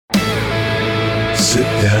Sit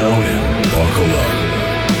down and buckle up.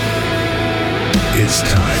 It's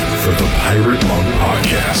time for the Pirate Monk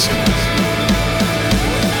Podcast.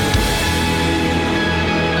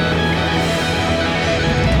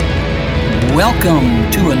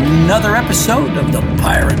 Welcome to another episode of the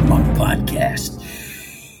Pirate Monk Podcast.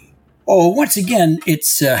 Oh, once again,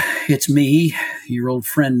 it's me, your old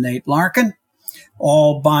friend Nate Larkin,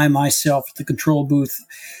 all by myself at the control booth.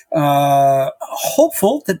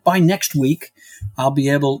 Hopeful that by next week I'll be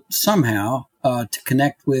able somehow to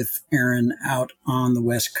connect with Aaron out on the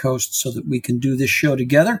West Coast so that we can do this show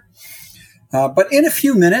together. But in a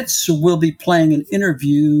few minutes, we'll be playing an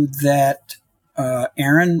interview that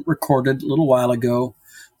Aaron recorded a little while ago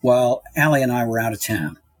while Allie and I were out of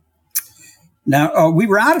town. Now, we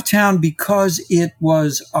were out of town because it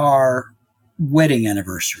was our wedding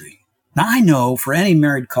anniversary. Now, I know for any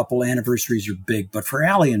married couple, anniversaries are big, but for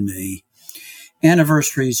Allie and me,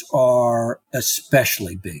 anniversaries are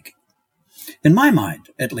especially big. In my mind,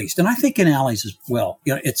 at least, and I think in Allie's as well.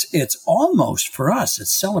 You know, it's almost for us a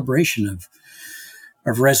celebration of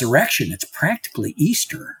resurrection. It's practically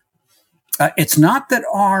Easter. It's not that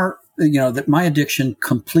that my addiction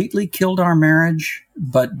completely killed our marriage,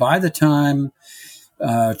 but by the time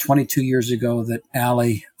 22 years ago that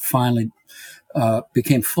Allie finally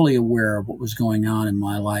became fully aware of what was going on in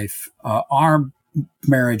my life, our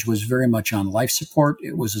marriage was very much on life support.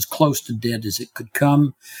 It was as close to dead as it could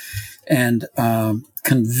come. And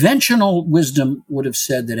conventional wisdom would have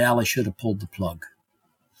said that Allie should have pulled the plug.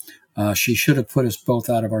 She should have put us both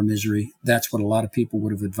out of our misery. That's what a lot of people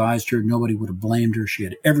would have advised her. Nobody would have blamed her. She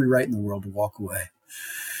had every right in the world to walk away.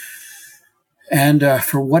 And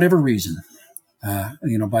for whatever reason,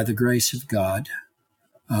 by the grace of God,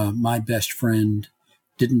 my best friend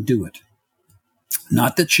didn't do it.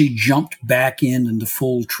 Not that she jumped back into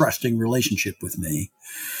full trusting relationship with me.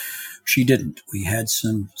 She didn't. We had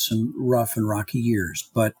some rough and rocky years,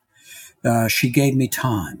 but she gave me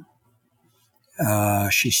time.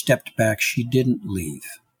 She stepped back. She didn't leave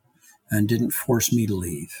and didn't force me to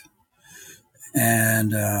leave.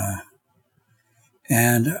 And I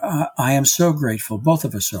am so grateful, both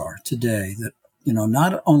of us are today, that,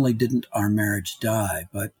 not only didn't our marriage die,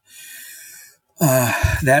 but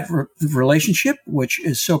that relationship, which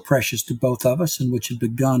is so precious to both of us and which had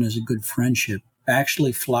begun as a good friendship,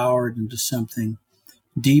 actually flowered into something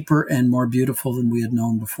deeper and more beautiful than we had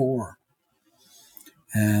known before.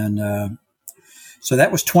 And so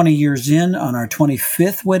that was 20 years in. On our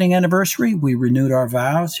 25th wedding anniversary, we renewed our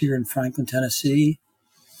vows here in Franklin, Tennessee,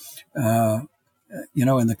 in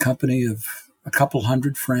the company of a couple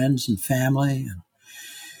hundred friends and family,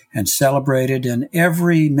 and celebrated. And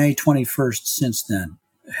every May 21st since then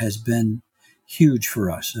has been huge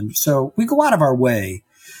for us. And so we go out of our way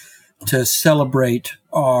to celebrate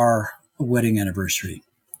our wedding anniversary.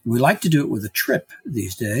 We like to do it with a trip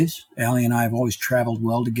these days. Allie and I have always traveled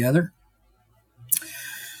well together.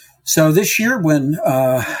 So this year, when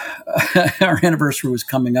our anniversary was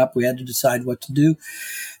coming up, we had to decide what to do.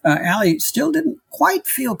 Allie still didn't quite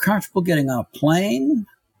feel comfortable getting on a plane,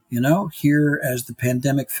 here as the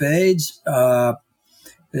pandemic fades. And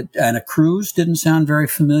a cruise didn't sound very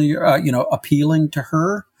familiar, appealing to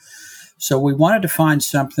her. So we wanted to find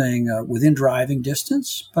something within driving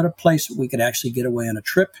distance, but a place that we could actually get away on a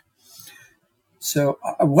trip. So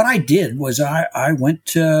what I did was I went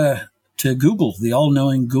to Google, the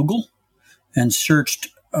all-knowing Google, and searched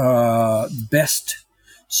best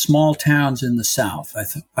small towns in the South.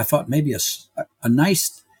 I thought maybe a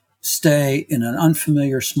nice stay in an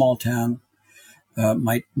unfamiliar small town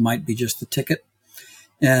might be just the ticket.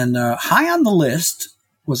 And high on the list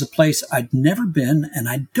was a place I'd never been, and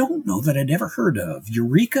I don't know that I'd ever heard of,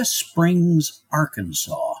 Eureka Springs,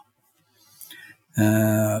 Arkansas.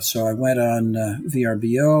 So I went on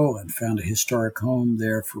VRBO and found a historic home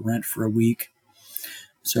there for rent for a week.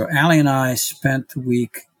 So Allie and I spent the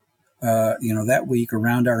week, that week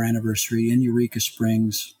around our anniversary in Eureka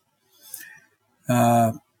Springs.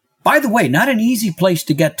 By the way, not an easy place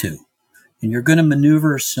to get to. And you're going to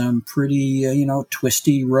maneuver some pretty,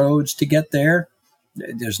 twisty roads to get there.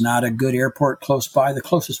 There's not a good airport close by. The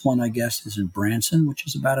closest one, I guess, is in Branson, which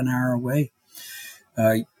is about an hour away.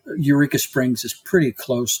 Eureka Springs is pretty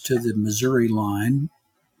close to the Missouri line.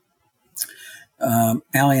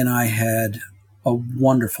 Allie and I had a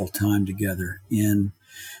wonderful time together in,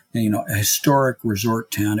 a historic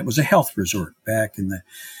resort town. It was a health resort back in the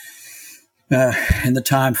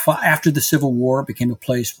time after the Civil War. It became a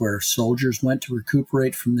place where soldiers went to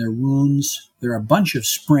recuperate from their wounds. There are a bunch of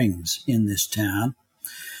springs in this town,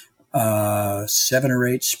 7 or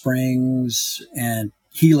 8 springs, and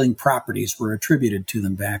healing properties were attributed to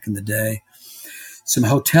them back in the day. some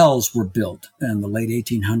hotels were built in the late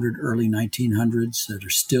 1800s, early 1900s that are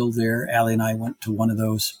still there. Allie and I went to one of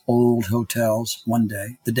those old hotels one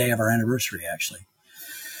day, the day of our anniversary, actually,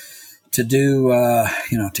 to do,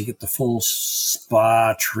 to get the full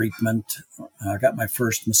spa treatment. I got my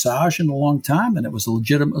first massage in a long time, and it was a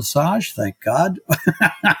legitimate massage, thank God.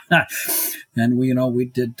 And we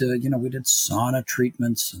did sauna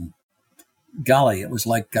treatments, and golly, it was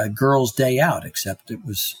like a girl's day out, except it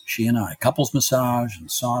was she and I, couples massage and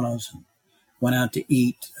saunas, and went out to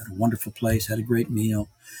eat at a wonderful place, had a great meal,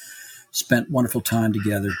 spent wonderful time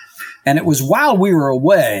together. And it was while we were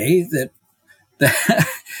away that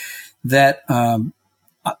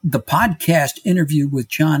the podcast interview with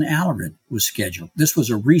John Allered was scheduled. This was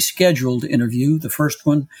a rescheduled interview. The first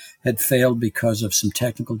one had failed because of some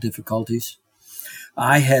technical difficulties.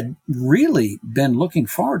 I had really been looking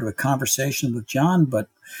forward to a conversation with John, but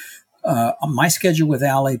my schedule with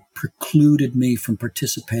Allie precluded me from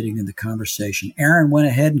participating in the conversation. Aaron went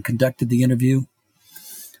ahead and conducted the interview.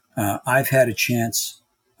 I've had a chance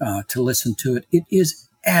to listen to it. It is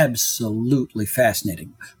absolutely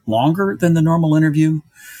fascinating. Longer than the normal interview,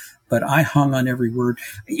 but I hung on every word.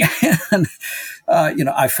 And,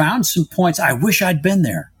 I found some points. I wish I'd been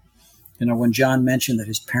there. When John mentioned that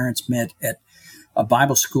his parents met at a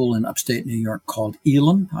Bible school in upstate New York called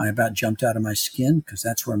Elam, I about jumped out of my skin because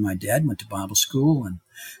that's where my dad went to Bible school.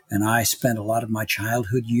 And I spent a lot of my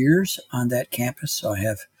childhood years on that campus. So I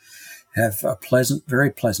have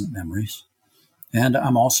very pleasant memories. And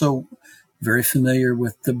I'm also very familiar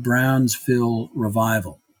with the Brownsville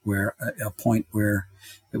revival, where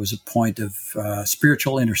it was a point of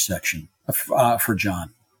spiritual intersection for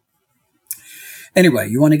John. Anyway,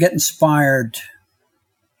 you want to get inspired,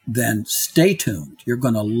 then stay tuned. You're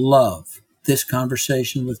going to love this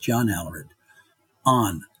conversation with John Allered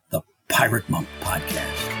on the Pirate Monk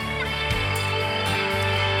Podcast.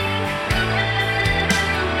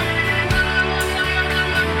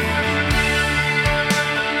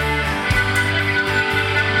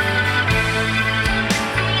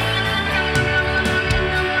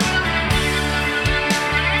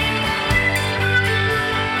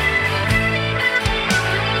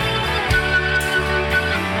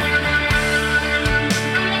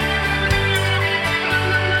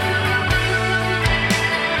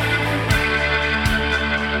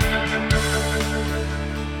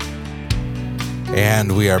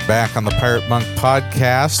 And we are back on the Pirate Monk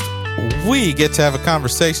Podcast. We get to have a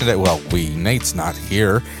conversation today. Well, Nate's not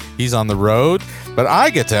here. He's on the road. But I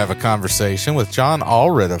get to have a conversation with John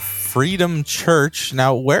Allered of Freedom Church.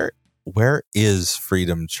 Now, where is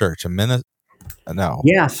Freedom Church? No.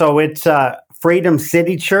 Yeah, so it's Freedom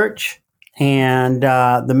City Church. And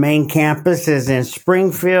the main campus is in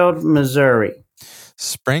Springfield, Missouri.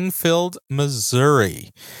 Springfield,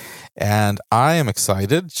 Missouri. And I am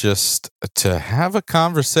excited just to have a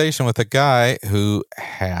conversation with a guy who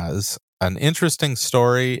has an interesting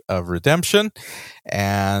story of redemption,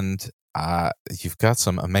 and you've got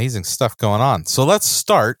some amazing stuff going on. So let's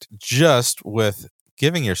start just with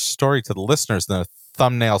giving your story to the listeners in a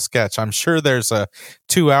thumbnail sketch. I'm sure there's a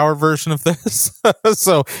 2-hour version of this,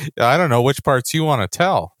 so I don't know which parts you want to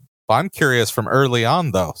tell. I'm curious from early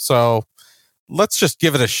on, though. So let's just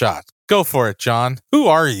give it a shot. Go for it, John. Who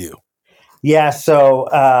are you? Yeah, so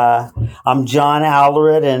I'm John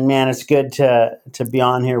Allered, and man, it's good to be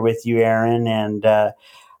on here with you, Aaron. And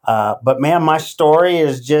but man, my story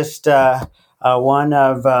is just one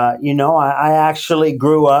of I actually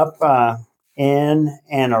grew up in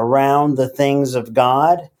and around the things of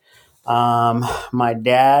God. My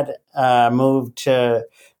dad moved to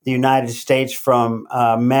the United States from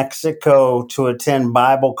Mexico to attend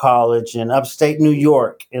Bible college in upstate New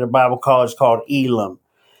York at a Bible college called Elam.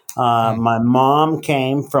 My mom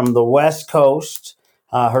came from the West Coast.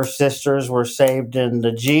 Her sisters were saved in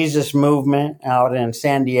the Jesus movement out in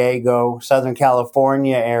San Diego, Southern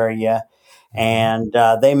California area, and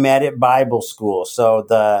they met at Bible school. So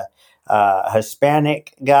the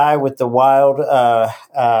Hispanic guy with the wild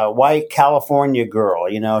white California girl,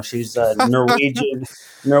 she's a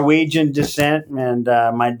Norwegian descent, and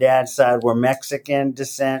my dad's side were Mexican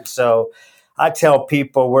descent. So I tell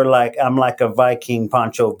people I'm like a Viking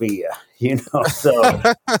Pancho Villa, so.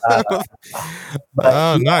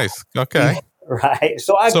 Nice. Okay. Right.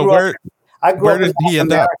 So I grew up. Where did he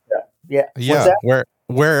end up? Yeah. Yeah.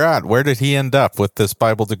 Where did he end up with this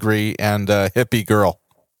Bible degree and hippie girl?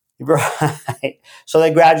 Right. So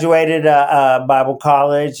they graduated Bible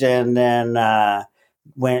college and then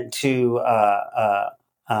went to a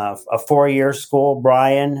 4-year school,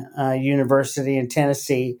 Bryan University in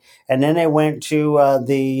Tennessee, and then they went to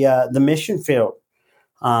the mission field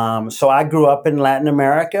So I grew up in Latin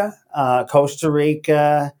America, Costa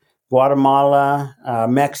Rica, Guatemala,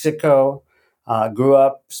 Mexico. Grew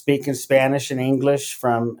up speaking Spanish and English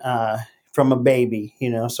from a baby,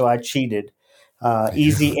 so I cheated.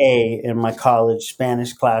 Easy A in my college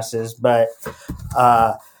Spanish classes, but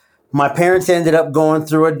my parents ended up going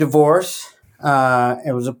through a divorce.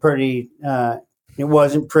 It was it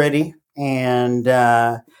wasn't pretty, and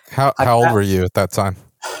How old were you at that time?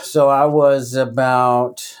 so I was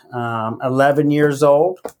about 11 years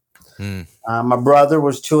old. Mm. My brother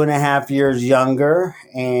was 2.5 years younger.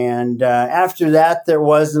 And after that, there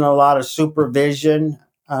wasn't a lot of supervision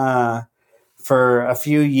for a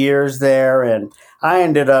few years there. And I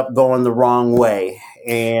ended up going the wrong way.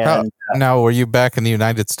 And Now, were you back in the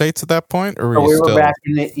United States at that point? Or were you we still?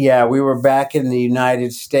 we were back in the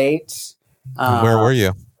United States. Where were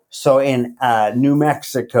you? So in New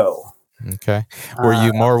Mexico. Okay. Were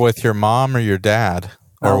you more with your mom or your dad?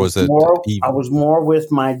 Or was it even? I was more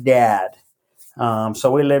with my dad.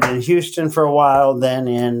 So we lived in Houston for a while, then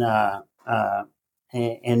in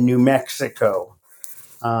New Mexico.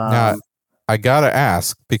 Now, I got to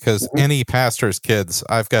ask, because any pastor's kids,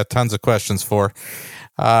 I've got tons of questions for.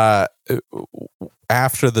 After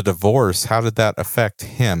the divorce, how did that affect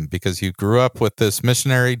him? Because you grew up with this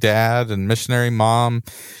missionary dad and missionary mom.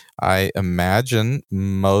 I imagine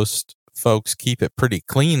most folks keep it pretty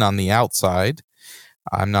clean on the outside.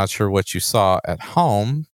 I'm not sure what you saw at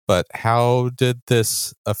home, but how did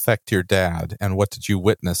this affect your dad? And what did you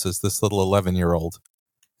witness as this little 11-year-old?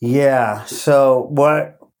 Yeah. So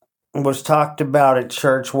what was talked about at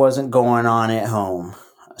church wasn't going on at home.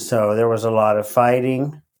 So there was a lot of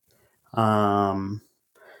fighting. So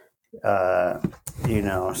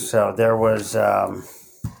there was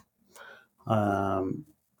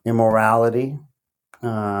immorality.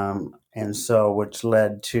 And so which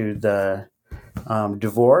led to the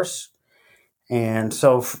divorce. And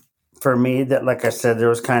so for me, that, like I said, there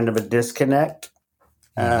was kind of a disconnect,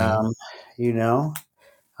 as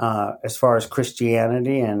far as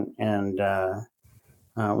Christianity and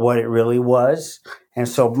what it really was. And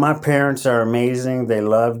so my parents are amazing. They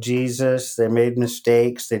love Jesus. They made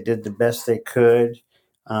mistakes. They did the best they could.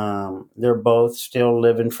 They're both still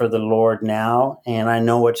living for the Lord now. And I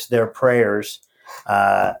know it's their prayers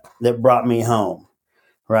that brought me home.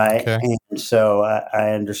 Right. Okay. And so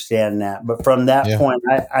I understand that. But from that point,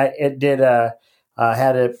 it did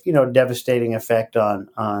had a devastating effect on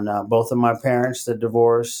both of my parents, the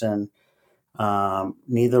divorce, and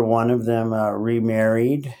neither one of them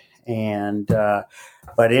remarried. And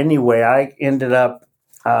but anyway, I ended up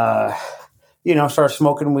started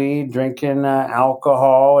smoking weed, drinking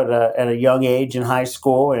alcohol at a young age in high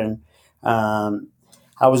school, and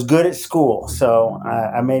I was good at school, so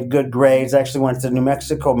I made good grades. I actually went to New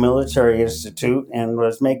Mexico Military Institute and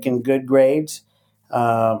was making good grades,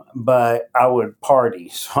 but I would party.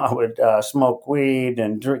 So I would smoke weed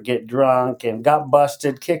and get drunk, and got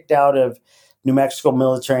busted, kicked out of New Mexico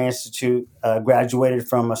Military Institute, graduated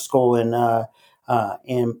from a school in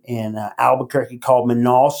Albuquerque called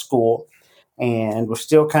Menaul School, and was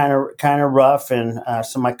still kind of rough. And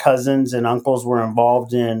some of my cousins and uncles were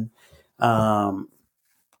involved in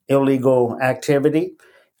illegal activity.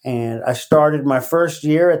 And I started my first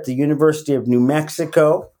year at the University of New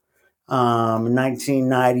Mexico in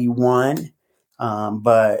 1991.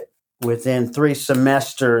 But within 3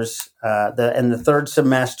 semesters, in the third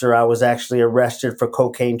semester, I was actually arrested for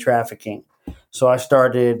cocaine trafficking. So I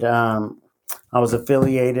started, I was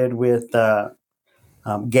affiliated with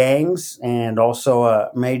gangs and also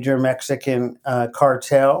a major Mexican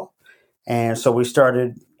cartel. And so we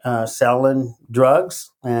started selling drugs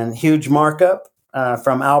and huge markup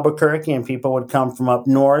from Albuquerque, and people would come from up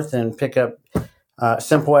north and pick up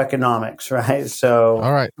simple economics, right? So,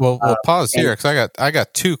 all right, well, we'll pause here because I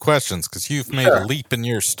got 2 questions because you've made a leap in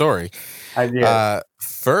your story. I did.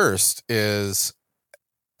 First is,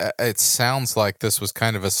 it sounds like this was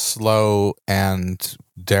kind of a slow and,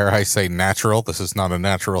 dare I say, natural. This is not a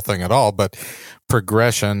natural thing at all, but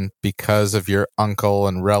progression because of your uncle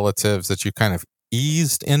and relatives that you kind of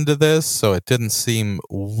eased into this, so it didn't seem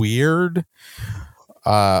weird,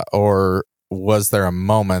 or was there a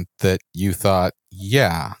moment that you thought,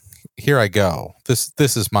 yeah, here I go, this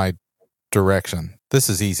is my direction, this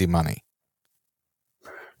is easy money?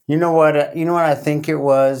 You know what I think it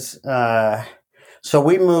was. So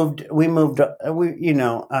I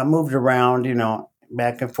moved around,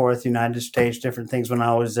 back and forth, United States, different things when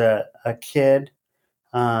I was a kid.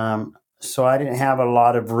 So I didn't have a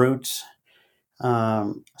lot of roots.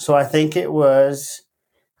 So I think it was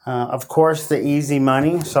Of course, the easy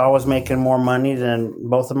money. So I was making more money than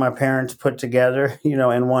both of my parents put together,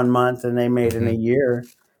 in 1 month, and they made in a year.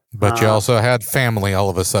 But you also had family all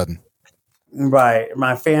of a sudden. Right.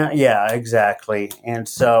 Yeah, exactly. And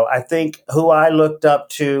so I think who I looked up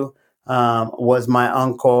to was my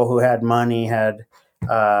uncle, who had money, had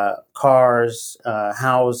cars,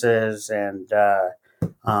 houses, and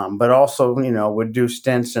but also, would do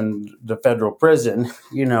stints in the federal prison,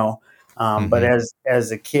 But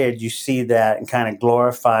as a kid, you see that and kind of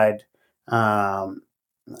glorified that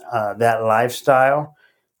lifestyle.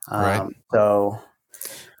 Right. So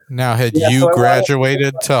now, had you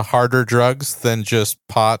graduated to harder drugs than just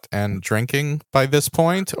pot and drinking by this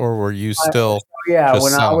point, or were you still?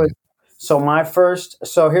 So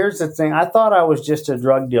here's the thing. I thought I was just a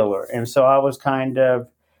drug dealer. And so I was kind of,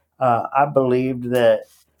 I believed that,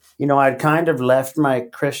 I'd kind of left my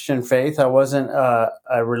Christian faith. I wasn't a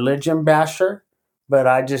religion basher, but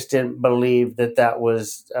I just didn't believe that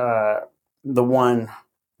was the one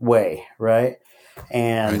way, right?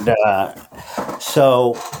 And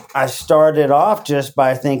so I started off just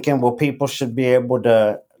by thinking, well, people should be able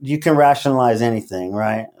to, you can rationalize anything,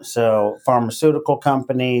 right? So pharmaceutical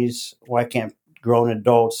companies, why can't grown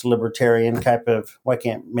adults, libertarian type of, why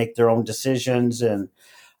can't make their own decisions? And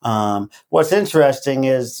what's interesting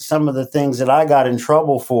is some of the things that I got in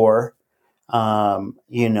trouble for,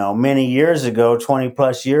 many years ago, 20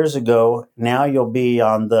 plus years ago, now you'll be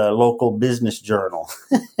on the local business journal.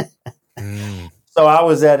 So I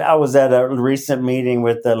was at a recent meeting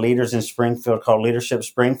with the leaders in Springfield called Leadership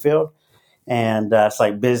Springfield. And it's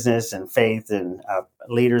like business and faith and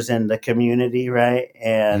leaders in the community, right?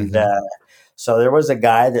 And so there was a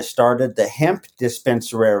guy that started the hemp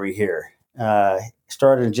dispensary here.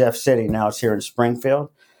 Started in Jeff City. Now it's here in Springfield,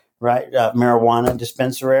 right? Marijuana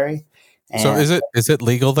dispensary. And so is it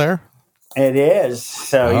legal there? It is.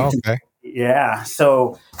 So okay. Yeah.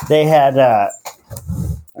 So they had so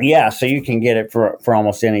you can get it for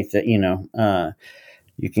almost anything,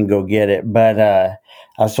 you can go get it. But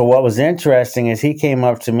so what was interesting is he came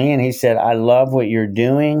up to me and he said, "I love what you're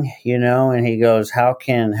doing," and he goes, how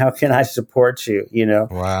can I support you,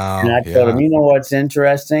 Wow. And I told him, what's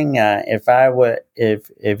interesting?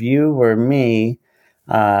 If you were me,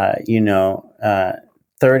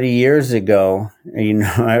 30 years ago,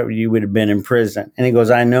 you would have been in prison. And he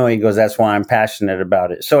goes, I know. He goes, that's why I'm passionate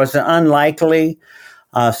about it. So it's an unlikely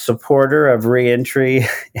supporter of reentry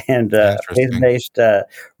and faith-based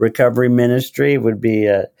recovery ministry would be,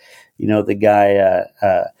 the guy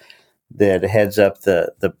that heads up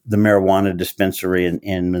the marijuana dispensary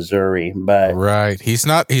in Missouri. But right, he's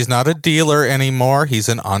not a dealer anymore. He's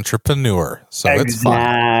an entrepreneur. So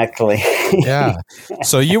exactly. It's fun. Yeah.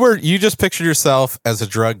 So you just pictured yourself as a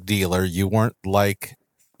drug dealer. You weren't like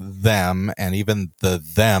them, and even the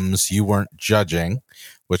thems you weren't judging,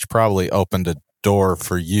 which probably opened a door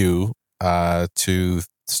for you to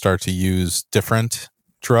start to use different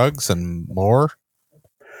drugs and more.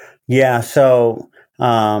 Yeah. So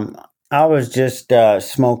I was just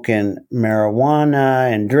smoking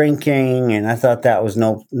marijuana and drinking, and I thought that was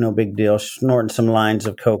no big deal, snorting some lines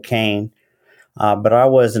of cocaine. But I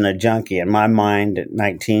wasn't a junkie. In my mind, at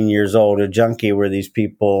 19 years old, a junkie were these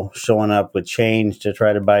people showing up with chains to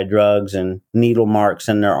try to buy drugs and needle marks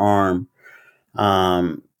in their arm.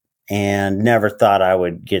 And never thought I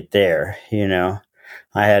would get there,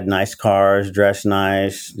 I had nice cars, dressed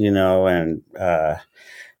nice, so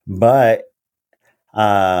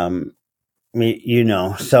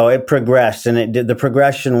it progressed, and the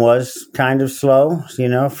progression was kind of slow,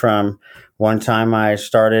 from one time I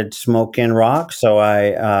started smoking rock. So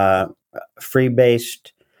I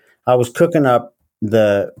I was cooking up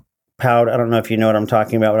the powder. I don't know if you know what I'm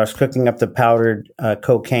talking about, but I was cooking up the powdered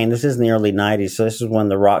cocaine. This is in the early 90s. So this is when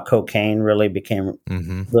the rock cocaine really became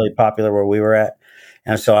really popular where we were at.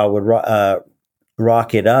 And so I would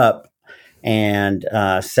rock it up and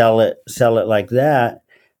sell it like that.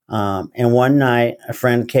 And one night a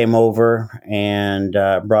friend came over and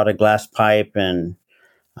brought a glass pipe, and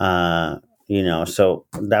so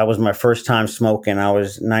that was my first time smoking. I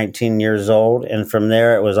was 19 years old, and from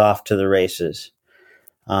there it was off to the races.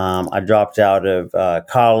 I dropped out of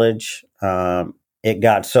college. It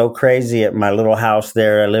got so crazy at my little house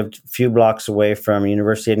there. I lived a few blocks away from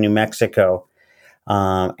University of New Mexico.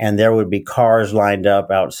 And there would be cars lined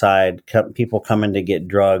up outside, people coming to get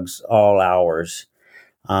drugs all hours.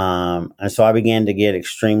 And so I began to get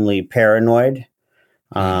extremely paranoid.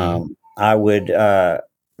 I would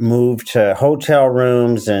move to hotel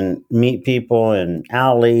rooms and meet people in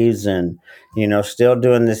alleys and, still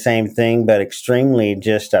doing the same thing, but extremely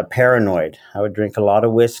just paranoid. I would drink a lot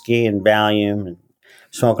of whiskey and Valium and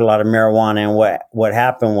smoke a lot of marijuana. And what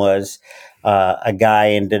happened was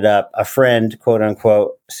a friend, quote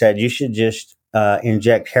unquote, said, you should just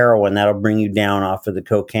inject heroin. That'll bring you down off of the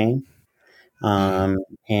cocaine.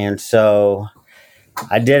 And so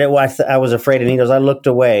I did it. I was afraid of needles. I looked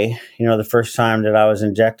away. The first time that I was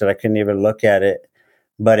injected, I couldn't even look at it,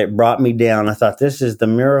 but it brought me down. I thought, this is the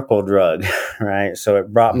miracle drug, right? So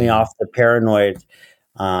it brought me off the paranoid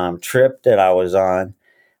trip that I was on.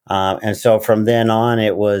 And so from then on,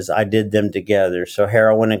 I did them together. So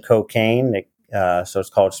heroin and cocaine, so it's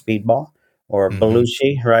called Speedball or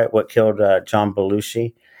Belushi, right? What killed John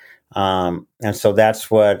Belushi. And so that's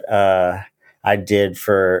what I did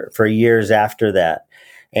for years after that.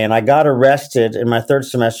 And I got arrested in my third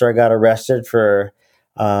semester. I got arrested for,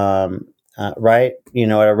 at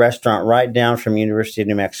a restaurant right down from University of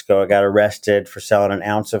New Mexico. I got arrested for selling an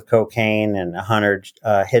ounce of cocaine and 100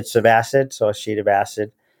 hits of acid, so a sheet of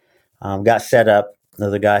acid. Got set up.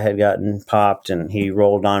 The guy had gotten popped, and he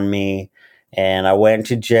rolled on me, and I went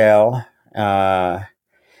to jail and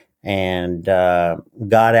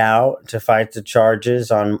got out to fight the charges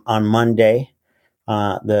on Monday.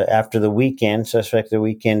 After the weekend, suspect the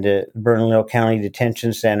weekend at Bernalillo County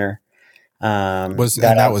Detention Center.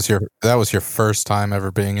 That was your first time ever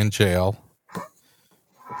being in jail?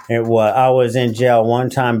 It was. I was in jail one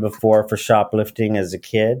time before for shoplifting as a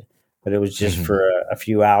kid, but it was just for a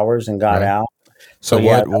few hours and got out. So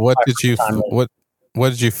what did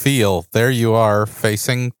you feel? There you are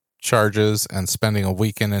facing charges and spending a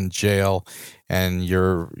weekend in jail, and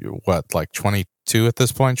you're what, like 22 at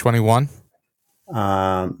this point, 21? So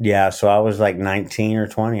I was like 19 or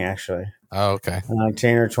 20 actually. Oh, okay.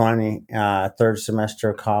 19 or 20, third semester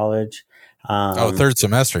of college. Third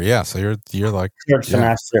semester. Yeah. So you're like third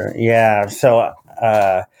semester. Yeah. So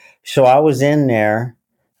I was in there,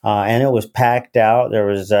 and it was packed out. There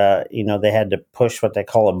was, they had to push what they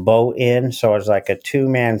call a boat in. So it was like a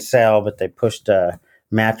 2-man cell, but they pushed a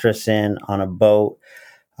mattress in on a boat.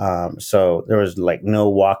 So there was like no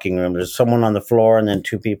walking room. There's someone on the floor and then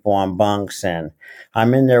 2 people on bunks. And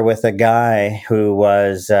I'm in there with a guy who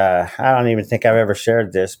was, I don't even think I've ever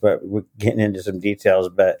shared this, but we're getting into some details.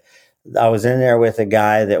 But I was in there with a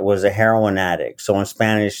guy that was a heroin addict. So in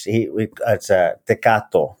Spanish, it's a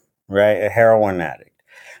tecato, right? A heroin addict.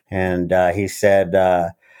 And he said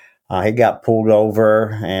he got pulled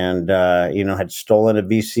over and, had stolen a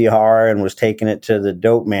VCR and was taking it to the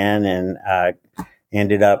dope man and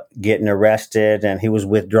ended up getting arrested, and he was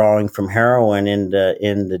withdrawing from heroin in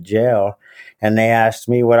the jail. And they asked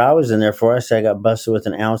me what I was in there for. I said I got busted with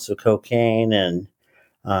an ounce of cocaine and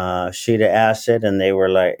sheet of acid. And they were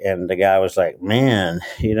like, and the guy was like, man,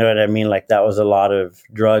 you know what I mean? Like that was a lot of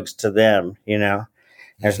drugs to them,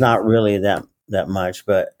 It's not really that much,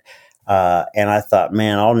 but and I thought,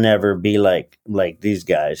 man, I'll never be like these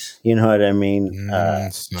guys. You know what I mean?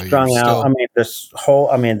 Strung out.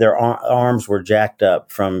 Their arms were jacked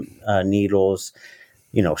up from needles.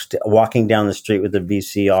 Walking down the street with a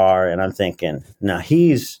VCR, and I'm thinking, now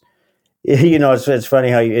he's, it's funny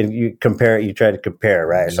how you compare it. You try to compare,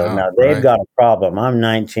 right? Yeah, so now they've got a problem. I'm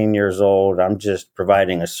 19 years old. I'm just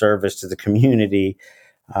providing a service to the community.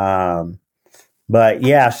 But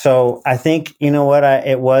yeah, so I think,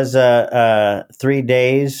 it was 3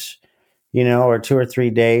 days, or 2 or 3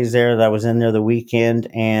 days there that I was in there the weekend.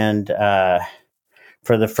 And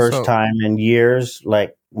for the first time in years,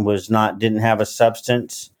 like didn't have a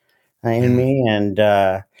substance in me. And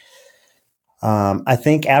I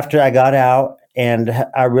think after I got out, and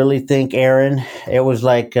I really think, Aaron, it was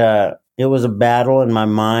like it was a battle in my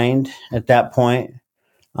mind at that point.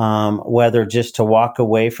 Whether just to walk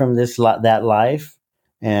away from that life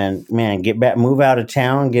and, man, move out of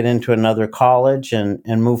town, get into another college and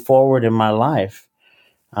move forward in my life.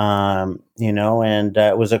 And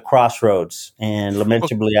it was a crossroads, and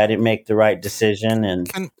lamentably I didn't make the right decision. And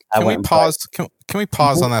can we pause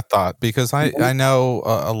on that thought? Because I know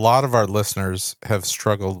a lot of our listeners have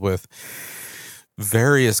struggled with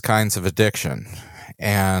various kinds of addiction,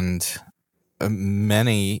 and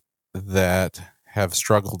many that have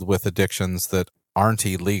struggled with addictions that aren't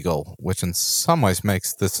illegal, which in some ways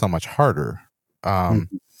makes this so much harder.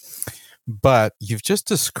 But you've just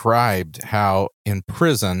described how in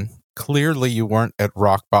prison, clearly you weren't at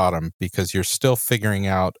rock bottom because you're still figuring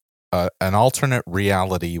out an alternate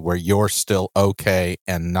reality where you're still okay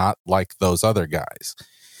and not like those other guys.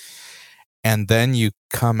 And then you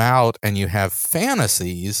come out and you have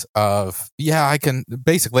fantasies of, I can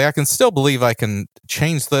still believe I can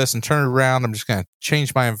change this and turn it around. I'm just going to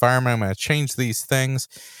change my environment. I'm going to change these things.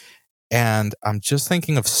 And I'm just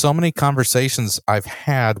thinking of so many conversations I've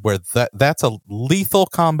had where that's a lethal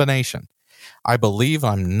combination. I believe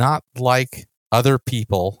I'm not like other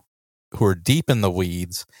people who are deep in the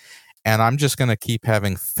weeds, and I'm just going to keep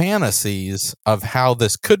having fantasies of how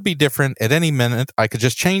this could be different at any minute. I could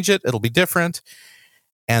just change it. It'll be different.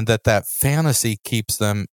 And that fantasy keeps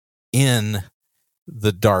them in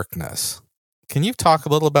the darkness. Can you talk a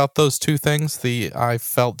little about those two things? I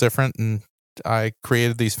felt different and I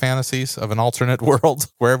created these fantasies of an alternate world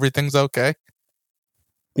where everything's okay.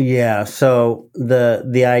 Yeah. So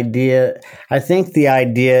the idea, I think the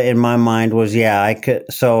idea in my mind was, I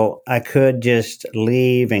could just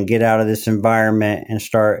leave and get out of this environment and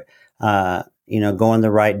start, go in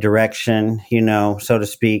the right direction, so to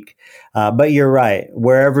speak. But you're right.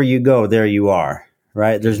 Wherever you go, there you are.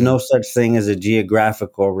 Right. There's no such thing as a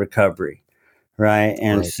geographical recovery. Right.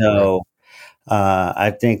 And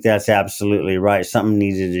I think that's absolutely right. Something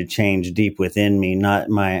needed to change deep within me, not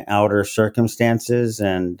my outer circumstances.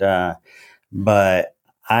 But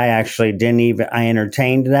I actually I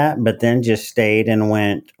entertained that, but then just stayed and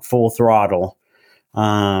went full throttle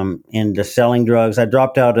into selling drugs. I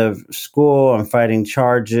dropped out of school. I'm fighting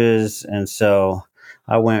charges. And so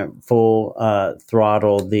I went full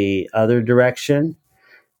throttle the other direction,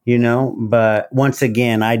 But once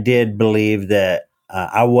again, I did believe that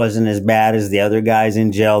I wasn't as bad as the other guys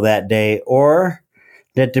in jail that day, or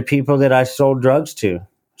that the people that I sold drugs to.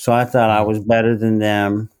 So I thought I was better than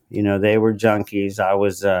them. They were junkies. I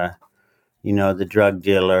was, the drug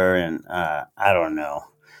dealer, and I don't know.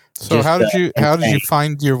 So just, how did you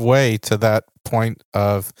find your way to that point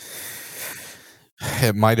of?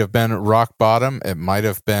 It might have been rock bottom. It might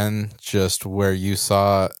have been just where you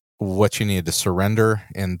saw what you needed to surrender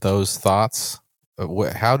in those thoughts.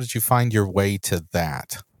 How did you find your way to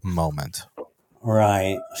that moment?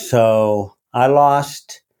 Right. So I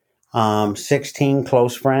lost 16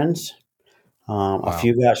 close friends. Wow. A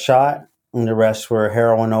few got shot, and the rest were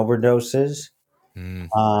heroin overdoses.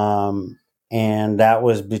 And that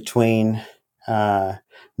was between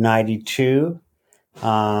 92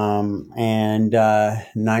 and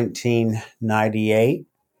 1998.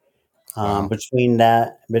 Wow. Between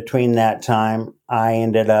that time, I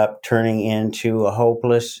ended up turning into a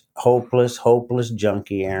hopeless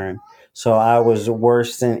junkie, Aaron. So I was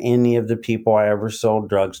worse than any of the people I ever sold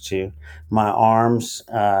drugs to. My arms,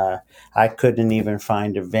 I couldn't even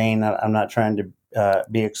find a vein. I'm not trying to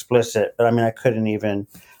be explicit, but I couldn't even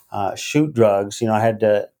shoot drugs.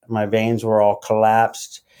 My veins were all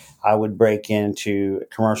collapsed. I would break into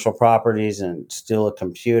commercial properties and steal a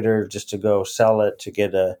computer just to go sell it to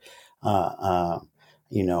get a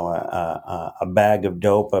bag of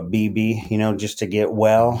dope, a BB, just to get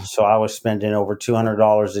well. So I was spending over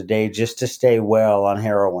 $200 a day just to stay well on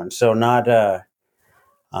heroin. So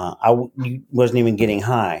I wasn't even getting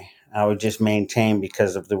high. I would just maintain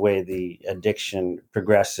because of the way the addiction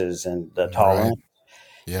progresses and the tolerance.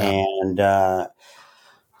 Right. Yeah. And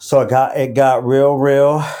so it got real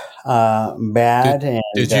bad.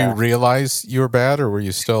 Did you realize you were bad, or were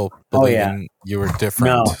you still believing you were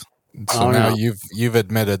different? No. So now you've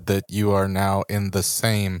admitted that you are now in the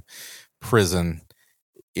same prison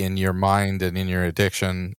in your mind and in your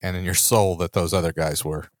addiction and in your soul that those other guys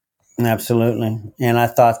were. Absolutely. And I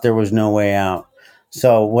thought there was no way out.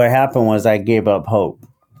 So what happened was I gave up hope.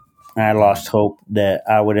 I lost hope that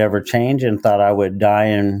I would ever change and thought I would die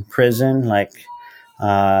in prison like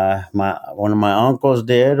one of my uncles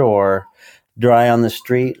did, or die on the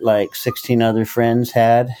street like 16 other friends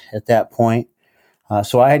had at that point.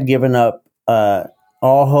 So I had given up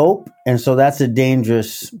all hope, and so that's a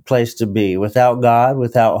dangerous place to be. Without God,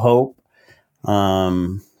 without hope.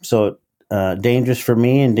 So dangerous for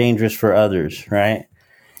me and dangerous for others, right?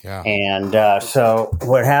 Yeah. And so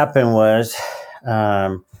what happened was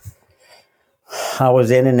I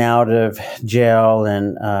was in and out of jail,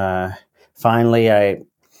 and finally I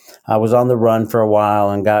was on the run for a while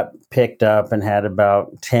and got picked up and had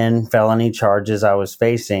about 10 felony charges I was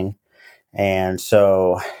facing. And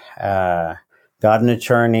so got an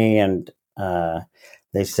attorney, and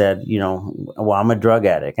they said, well, I'm a drug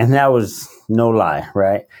addict. And that was no lie,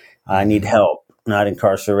 right? I need help, not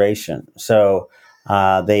incarceration. So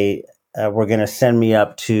they were going to send me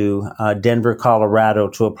up to Denver, Colorado,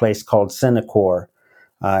 to a place called Synacor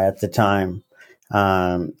at the time.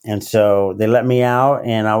 And so they let me out,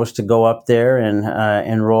 and I was to go up there and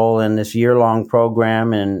enroll in this year-long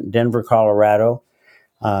program in Denver, Colorado.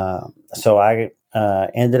 So I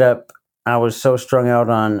ended up, I was so strung out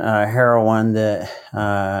on heroin that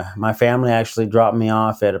my family actually dropped me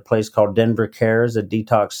off at a place called Denver Cares, a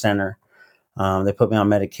detox center. They put me on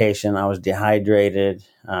medication. I was dehydrated,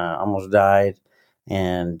 almost died.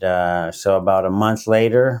 And so about a month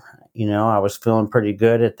later, I was feeling pretty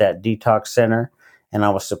good at that detox center, and I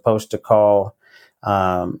was supposed to call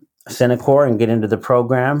Synacor and get into the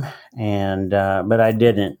program, and but I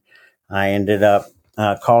didn't. I ended up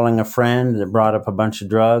calling a friend that brought up a bunch of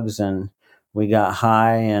drugs, and we got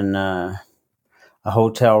high in a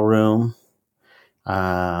hotel room.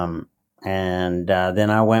 And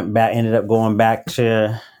then I ended up going back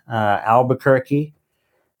to Albuquerque,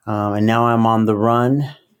 and now I'm on the run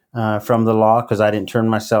from the law because I didn't turn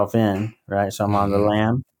myself in, right? So I'm on the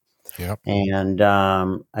lam. Yep. And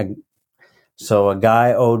so a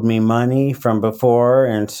guy owed me money from before,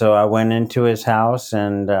 and so I went into his house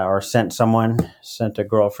and or sent a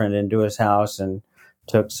girlfriend into his house and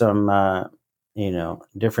took some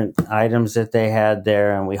different items that they had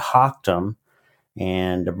there, and we hawked them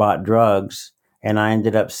and bought drugs. And I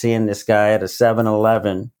ended up seeing this guy at a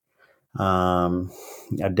 7-Eleven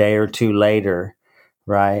a day or two later,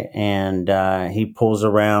 right? And he pulls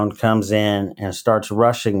around, comes in, and starts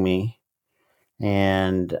rushing me.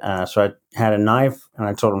 And so I had a knife, and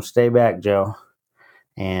I told him, "Stay back, Joe."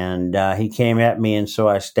 And he came at me, and so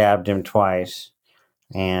I stabbed him twice.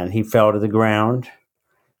 And he fell to the ground,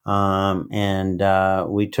 and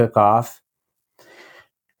we took off.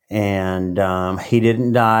 And he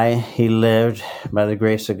didn't die. He lived by the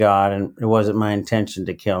grace of God, and it wasn't my intention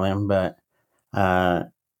to kill him, but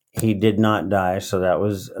he did not die. So that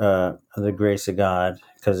was the grace of God,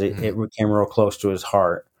 because it came real close to his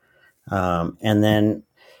heart. And then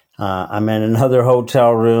I'm in another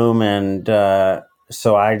hotel room, and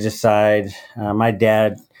so I decide, my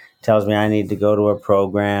dad tells me I need to go to a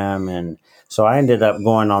program, and so I ended up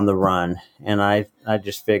going on the run, and I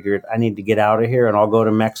just figured I need to get out of here, and I'll go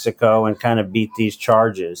to Mexico and kind of beat these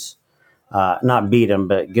charges. Not beat them,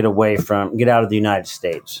 but get out of the United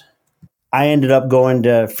States. I ended up going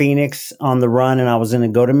to Phoenix on the run, and I was going to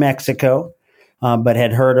go to Mexico, but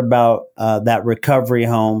had heard about that recovery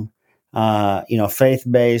home,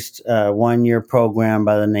 faith-based 1-year program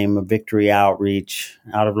by the name of Victory Outreach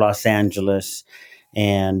out of Los Angeles.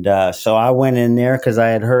 And so I went in there because I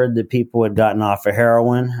had heard that people had gotten off of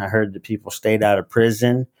heroin. I heard that people stayed out of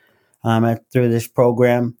prison through this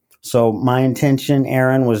program. So my intention,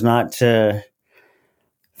 Aaron, was not to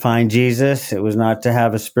find Jesus. It was not to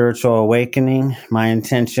have a spiritual awakening. My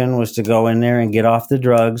intention was to go in there and get off the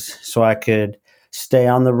drugs so I could stay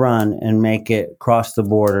on the run and make it cross the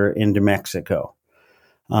border into Mexico.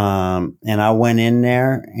 And I went in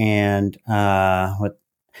there and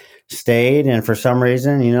stayed, and for some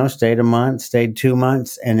reason, stayed a month, stayed 2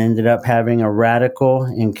 months, and ended up having a radical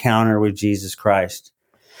encounter with Jesus Christ.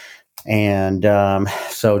 And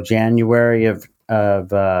so December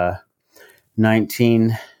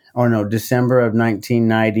of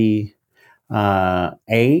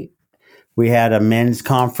 1998, we had a men's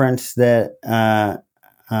conference that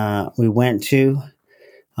we went to.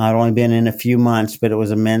 I'd only been in a few months, but it was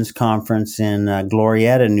a men's conference in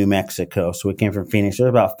Glorieta, New Mexico. So we came from Phoenix. There were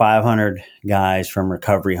about 500 guys from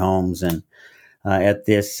recovery homes, and at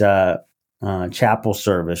this chapel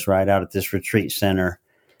service right out at this retreat center.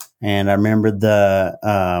 And I remember the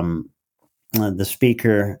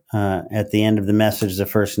speaker at the end of the message the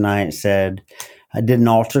first night said, I did an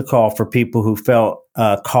altar call for people who felt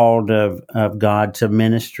called of God to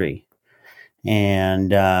ministry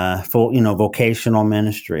and full, vocational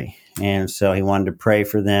ministry. And so he wanted to pray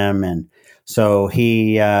for them. And so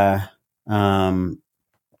he did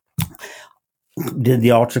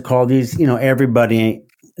the altar call. These, everybody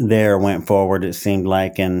there went forward, it seemed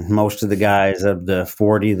like. And most of the guys of the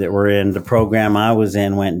 40 that were in the program I was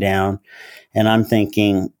in went down. And I'm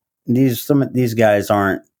thinking, some of these guys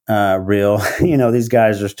aren't real. These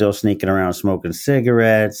guys are still sneaking around smoking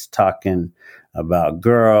cigarettes, talking about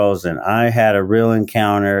girls. And I had a real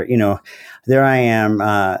encounter. There I am,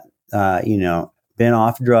 been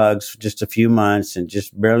off drugs for just a few months and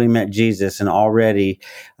just barely met Jesus, and already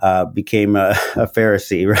became a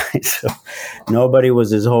Pharisee, right? So nobody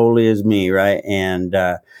was as holy as me, right? And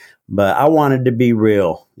but I wanted to be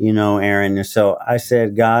real, Aaron. And so I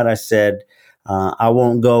said, God, I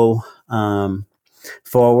won't go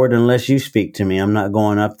forward unless you speak to me. I'm not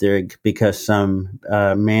going up there because some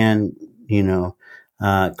man,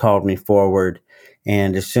 called me forward.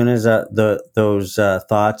 And as soon as those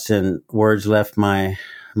thoughts and words left my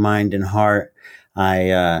mind and heart,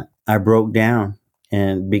 I broke down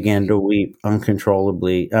and began to weep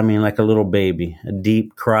uncontrollably. I mean, like a little baby, a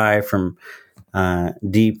deep cry from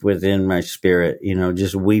deep within my spirit,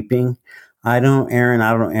 just weeping. I don't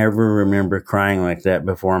ever remember crying like that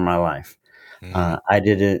before in my life. I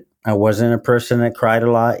wasn't a person that cried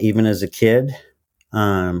a lot, even as a kid.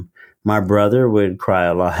 My brother would cry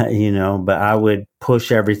a lot, but I would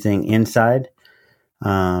push everything inside.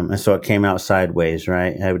 And so it came out sideways,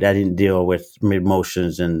 right? I didn't deal with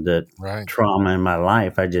emotions and the Right. trauma in my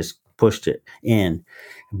life. I just pushed it in.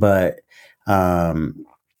 But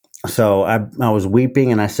so I was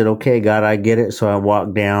weeping and I said, okay, God, I get it. So I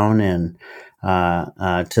walked down and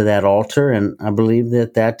to that altar. And I believe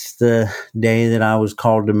that that's the day that I was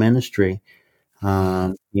called to ministry.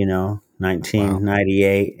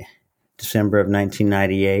 1998, wow. December of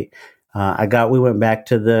 1998. We went back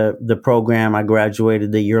to the program. I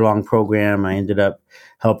graduated the year-long program. I ended up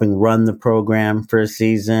helping run the program for a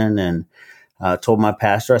season, and told my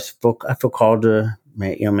pastor, I feel called to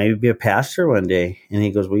maybe be a pastor one day. And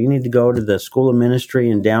he goes, well, you need to go to the School of Ministry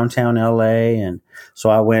in downtown LA. And so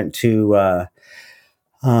I went to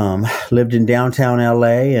lived in downtown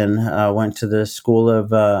LA and went to the School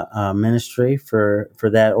of Ministry for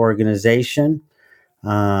that organization.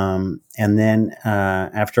 And then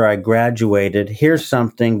after I graduated, here's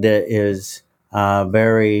something that is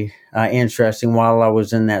very interesting. While I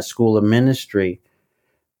was in that School of Ministry,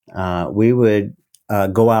 we would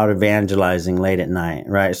go out evangelizing late at night,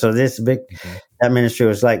 right? So this that ministry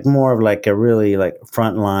was like more of like a really like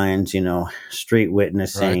front lines, street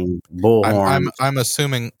witnessing, right. Bullhorn. I'm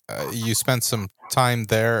assuming you spent some time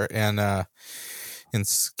there in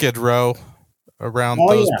Skid Row around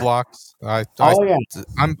those blocks.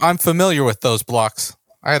 I'm familiar with those blocks.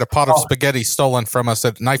 I had a pot of spaghetti stolen from us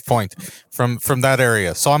at knife point from that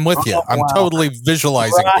area. So I'm with you. I'm totally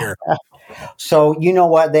visualizing here. So you know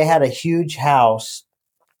what? They had a huge house.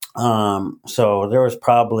 So there was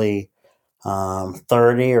probably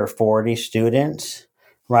 30 or 40 students,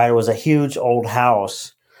 right? It was a huge old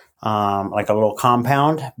house, like a little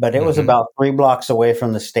compound, but it was about 3 blocks away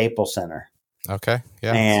from the Staples Center. Okay.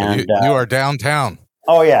 Yeah. And so you are downtown.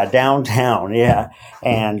 Oh yeah. Downtown. Yeah.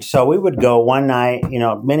 And so we would go one night,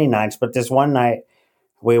 many nights, but this one night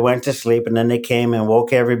we went to sleep and then they came and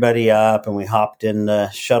woke everybody up and we hopped in the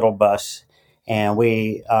shuttle bus and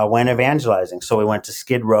we went evangelizing. So we went to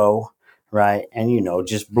Skid Row, right? And,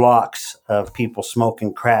 just blocks of people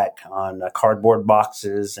smoking crack on cardboard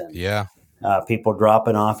boxes and people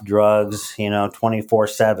dropping off drugs,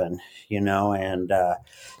 24/7, and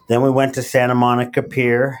then we went to Santa Monica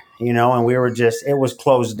Pier, and we were it was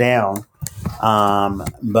closed down.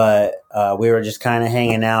 But we were just kind of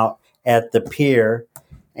hanging out at the pier.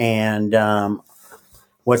 And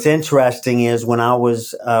what's interesting is when I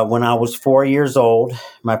was 4 years old,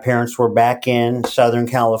 my parents were back in Southern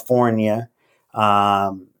California.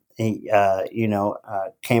 Came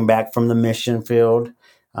back from the mission field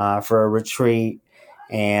for a retreat,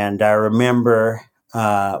 and I remember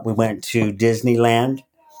we went to Disneyland,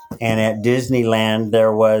 and at Disneyland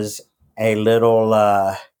there was a little.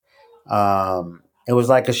 It was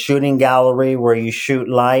like a shooting gallery where you shoot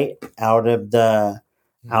light out of the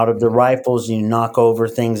rifles, you knock over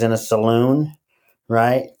things in a saloon,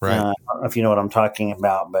 right? Right. I don't know if you know what I'm talking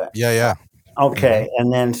about, but yeah. Okay,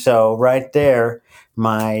 and then so right there,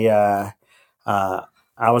 I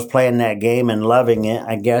was playing that game and loving it.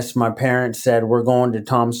 I guess my parents said we're going to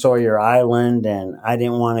Tom Sawyer Island, and I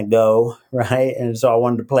didn't want to go, right? And so I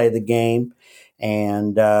wanted to play the game,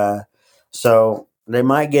 and so. They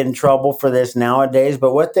might get in trouble for this nowadays,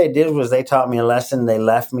 but what they did was they taught me a lesson. They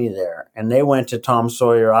left me there, and they went to Tom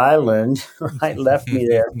Sawyer Island, right? Left me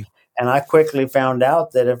there. And I quickly found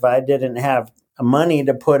out that if I didn't have money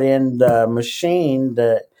to put in the machine,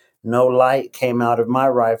 that no light came out of my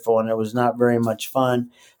rifle, and it was not very much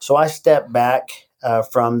fun. So I stepped back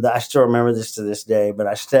I still remember this to this day, but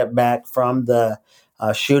I stepped back from the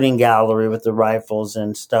shooting gallery with the rifles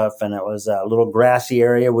and stuff, and it was a little grassy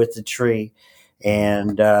area with the tree.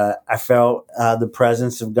 And I felt the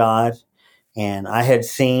presence of God, and I had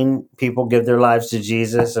seen people give their lives to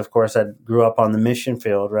Jesus. Of course, I grew up on the mission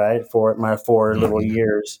field, right, for my 4 little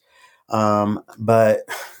years. But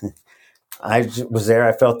I was there.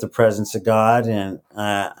 I felt the presence of God, and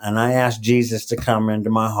I asked Jesus to come into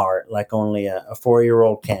my heart like only a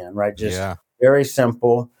 4-year-old can, right? Just very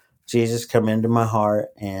simple. Jesus, come into my heart,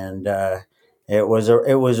 and it was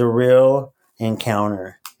a real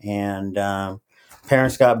encounter. And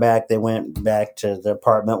parents got back. They went back to the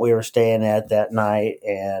apartment we were staying at that night,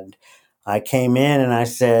 and I came in and I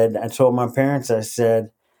told my parents, I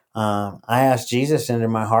said, I asked Jesus into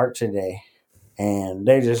my heart today. And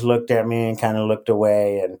they just looked at me and kind of looked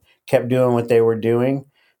away and kept doing what they were doing.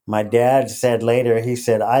 My dad said later, he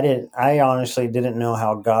said, I honestly didn't know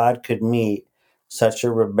how God could meet such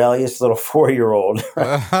a rebellious little 4-year-old.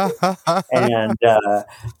 And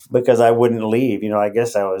because I wouldn't leave, I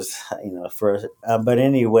guess I was, but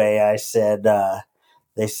anyway, I said,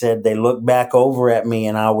 they said they looked back over at me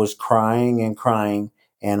and I was crying and crying.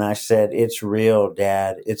 And I said, "It's real,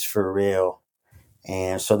 Dad. It's for real."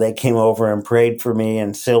 And so they came over and prayed for me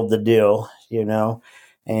and sealed the deal,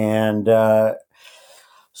 And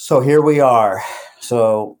so here we are.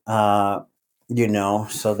 So, so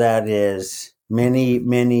that is many,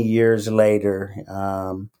 many years later,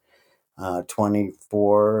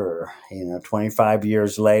 24 or, 25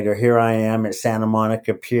 years later, here I am at Santa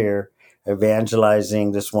Monica Pier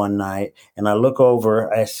evangelizing this one night. And I look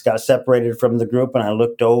over, I got separated from the group and I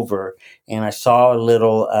looked over and I saw a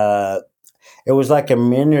little, it was like a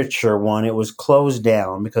miniature one. It was closed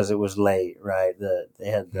down because it was late, right? They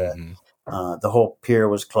had the whole pier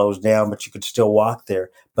was closed down, but you could still walk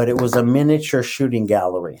there. But it was a miniature shooting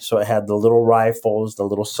gallery. So it had the little rifles, the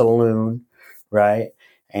little saloon, right?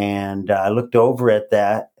 And I looked over at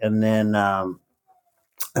that, and then I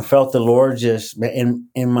felt the Lord just in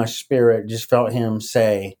my spirit, just felt Him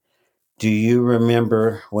say, "Do you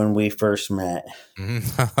remember when we first met?"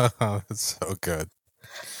 That's so good.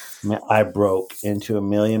 I broke into a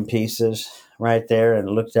million pieces right there and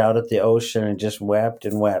looked out at the ocean and just wept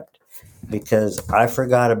and wept because I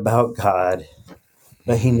forgot about God,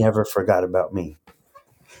 but He never forgot about me.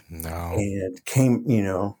 No. And came,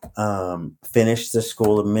 finished the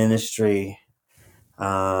school of ministry.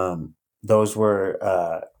 Those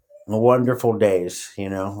were wonderful days,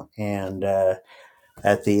 and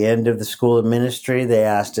at the end of the school of ministry, they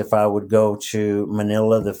asked if I would go to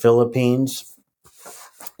Manila, the Philippines,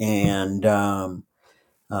 and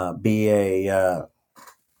be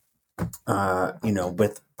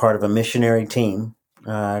with part of a missionary team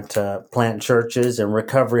to plant churches and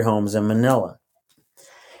recovery homes in Manila.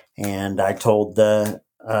 And I told the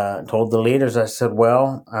leaders, I said,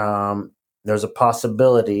 well, there's a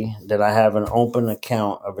possibility that I have an open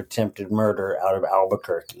account of attempted murder out of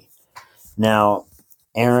Albuquerque. Now,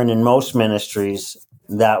 Aaron, in most ministries,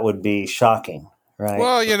 that would be shocking, right?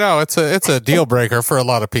 Well, it's a deal breaker for a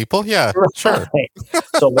lot of people. Yeah, right. Sure.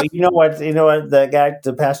 So, but you know what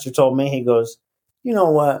the pastor told me? He goes, "You know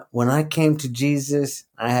what? When I came to Jesus,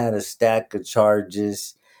 I had a stack of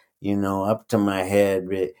charges, up to my head.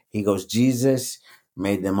 But he goes, Jesus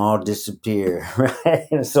made them all disappear." Right?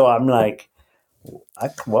 And so I'm like, I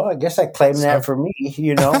guess I claim that for me,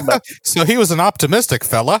 But so he was an optimistic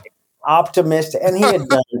fella. Optimistic, and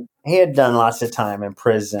he had done lots of time in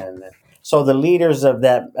prison. So the leaders of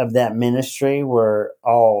that ministry were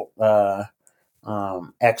all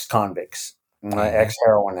ex-convicts,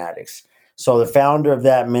 ex-heroin addicts. So the founder of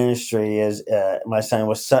that ministry is my son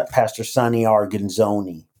was Pastor Sonny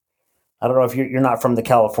Arganzoni. I don't know if you're not from the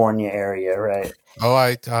California area, right? Oh,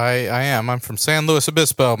 I am. I'm from San Luis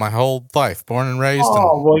Obispo my whole life, born and raised.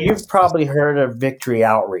 Well, you've probably heard of Victory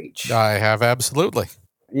Outreach. I have, absolutely.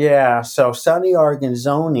 Yeah, so Sonny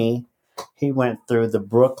Arganzoni, he went through the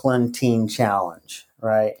Brooklyn Teen Challenge,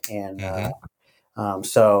 right? And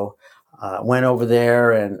so went over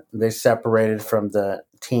there and they separated from the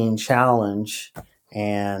Teen Challenge,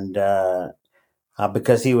 and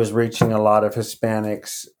because he was reaching a lot of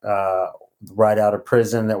Hispanics right out of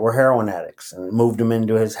prison that were heroin addicts, and moved them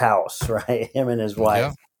into his house, right? Him and his wife.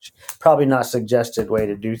 Yeah. Probably not suggested way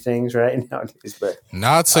to do things right nowadays, but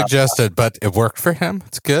not suggested, but it worked for him.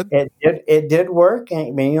 It's good. It did work. I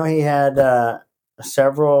mean, he had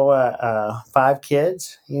several 5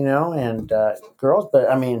 kids, and girls, but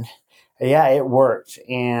I mean, yeah, it worked.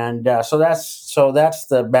 And so that's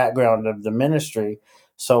the background of the ministry.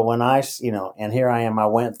 So when I, and here I am, I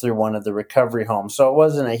went through one of the recovery homes. So it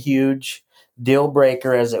wasn't a huge deal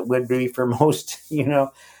breaker as it would be for most,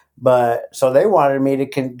 But so they wanted me to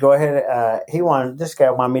go ahead. This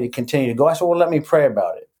guy wanted me to continue to go. I said, well, let me pray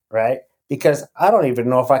about it, right? Because I don't even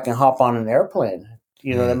know if I can hop on an airplane,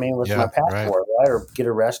 what I mean, with my passport, right? Or get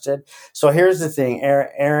arrested. So here's the thing,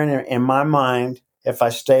 Aaron, in my mind, if I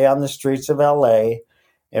stay on the streets of LA,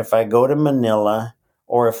 if I go to Manila,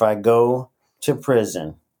 or if I go to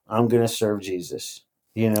prison, I'm going to serve Jesus,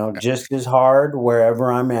 just as hard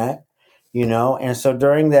wherever I'm at, And so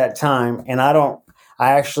during that time, and I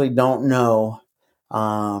actually don't know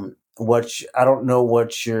what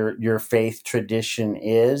your faith tradition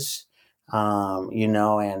is,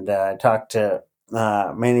 and I talked to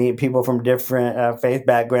many people from different faith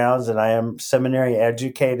backgrounds, and I am seminary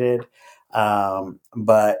educated.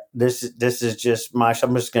 But this is just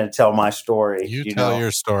I'm just going to tell my story. You tell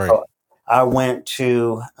your story. So I went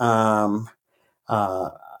to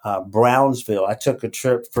Brownsville. I took a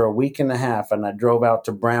trip for a week and a half, and I drove out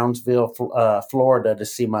to Brownsville, Florida, to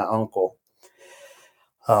see my uncle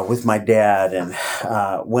with my dad, and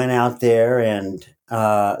went out there, and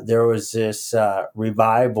there was this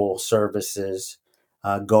revival services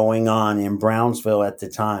going on in Brownsville at the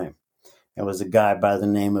time. It was a guy by the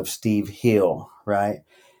name of Steve Hill, right?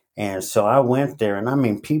 And so I went there, and I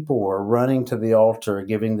mean, people were running to the altar,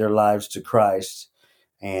 giving their lives to Christ.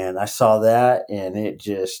 And I saw that, and it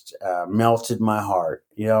just melted my heart.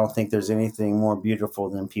 I don't think there's anything more beautiful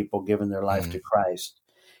than people giving their life to Christ.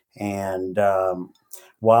 And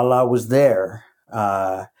while I was there,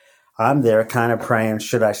 I'm there kind of praying,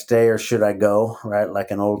 should I stay or should I go? Right?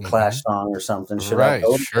 Like an old Clash song or something. Should I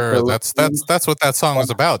go? Sure. That's what that song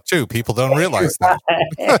was about too. People don't realize that.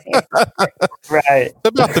 Right. It's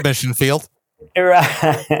about the mission field.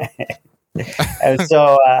 Right. And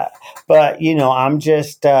so, but I'm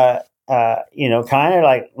just, kind of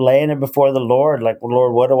like laying it before the Lord, like, well,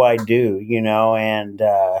 Lord, what do I do?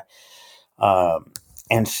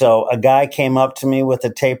 And so a guy came up to me with a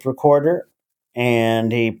tape recorder,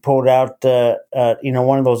 and he pulled out the,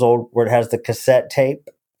 one of those old where it has the cassette tape,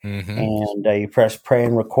 and you press play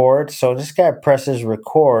and record. So this guy presses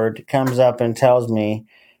record, comes up and tells me,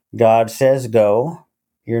 God says go.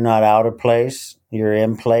 You're not out of place. You're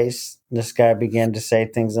in place. This guy began to say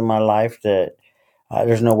things in my life that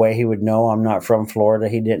there's no way he would know. I'm not from Florida.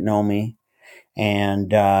 He didn't know me.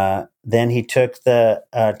 And then he took the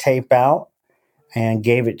tape out and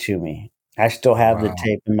gave it to me. I still have the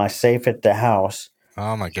tape in my safe at the house.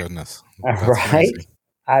 Oh, my goodness. That's right? amazing.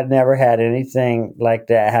 I'd never had anything like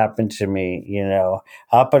that happen to me,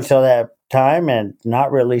 up until that time, and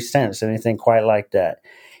not really since anything quite like that.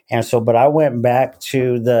 And so, but I went back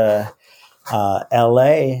to the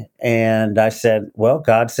LA, and I said, well,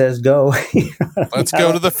 God says go. Let's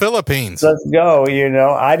go to the Philippines. Let's go.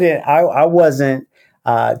 I wasn't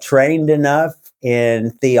trained enough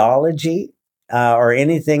in theology or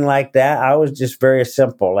anything like that. I was just very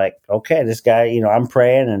simple. Like, okay, this guy, I'm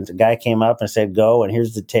praying, and the guy came up and said, go, and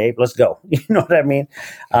here's the tape. Let's go. You know what I mean?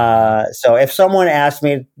 So if someone asked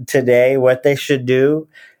me today what they should do,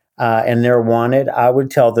 and they're wanted, I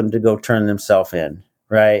would tell them to go turn themselves in,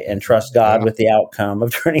 right? And trust God with the outcome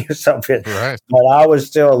of turning yourself in. Right. But I was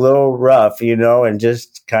still a little rough, and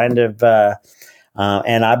just kind of,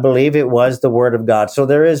 and I believe it was the word of God. So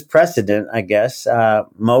there is precedent, I guess.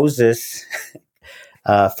 Moses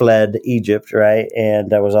fled Egypt, right?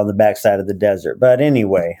 And I was on the backside of the desert. But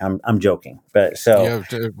anyway, I'm joking. But so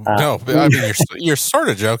no, I mean you're sort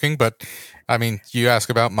of joking, but I mean you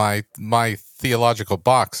ask about my theological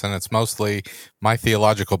box, and it's mostly my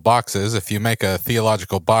theological boxes. If you make a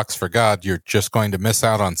theological box for God, you're just going to miss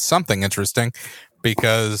out on something interesting,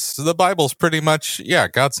 because the Bible's pretty much,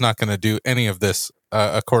 God's not going to do any of this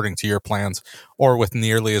according to your plans or with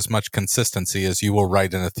nearly as much consistency as you will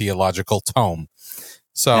write in a theological tome.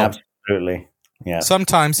 So absolutely. Yeah.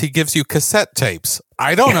 Sometimes he gives you cassette tapes.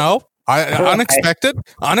 I don't know. Unexpected,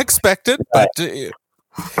 but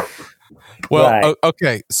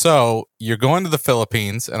okay. So you're going to the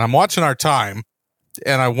Philippines, and I'm watching our time,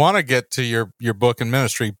 and I want to get to your book and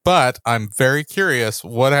ministry, but I'm very curious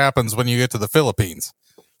what happens when you get to the Philippines.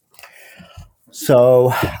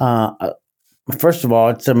 So, first of all,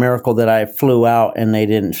 it's a miracle that I flew out and they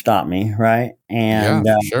didn't stop me, right? And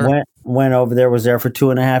sure. went over there, was there for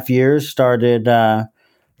 2.5 years, started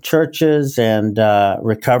churches and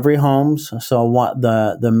recovery homes. So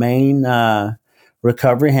the main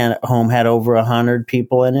recovery home had over 100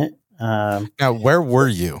 people in it. Now, where were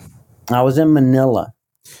you? I was in Manila.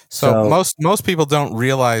 So most people don't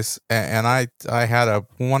realize, and I had a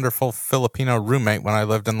wonderful Filipino roommate when I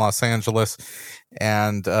lived in Los Angeles,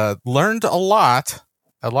 and learned a lot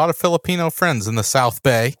of Filipino friends in the South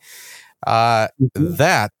Bay.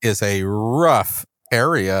 That is a rough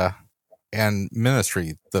area and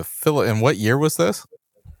ministry. And what year was this?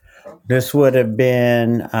 This would have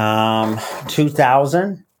been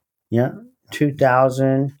 2000. Yeah,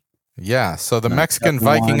 2000. Yeah, so the Mexican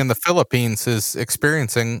Viking in the Philippines is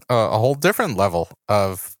experiencing a whole different level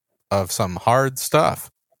of some hard stuff.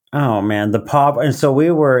 Oh man, and so we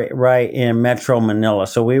were right in Metro Manila.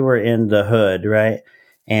 So we were in the hood, right?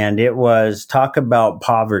 And it was, talk about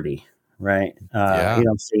poverty, right? You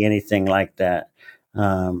don't see anything like that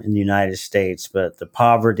in the United States, but the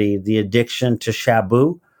poverty, the addiction to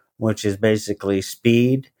shabu, which is basically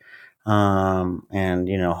speed, and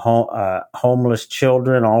homeless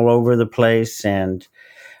children all over the place, and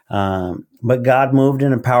but God moved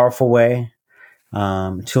in a powerful way.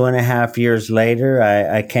 2.5 years later,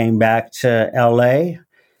 I came back to LA,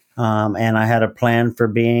 and I had a plan for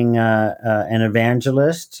being an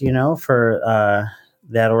evangelist, for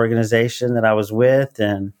that organization that I was with,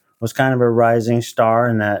 and was kind of a rising star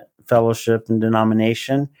in that fellowship and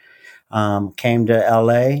denomination. Came to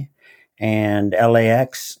LA and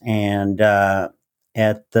LAX, and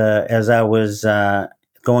as I was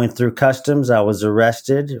going through customs, I was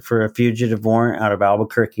arrested for a fugitive warrant out of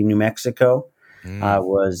Albuquerque, New Mexico. I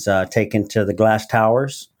was taken to the Glass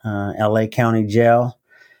Towers, LA County Jail.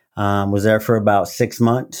 Was there for about 6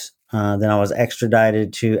 months. Then I was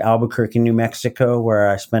extradited to Albuquerque, New Mexico, where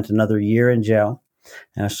I spent another year in jail.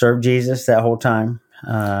 And I served Jesus that whole time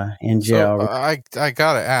in jail. So I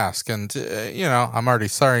gotta ask, and I'm already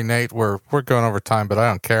sorry, Nate. We're going over time, but I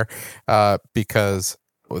don't care because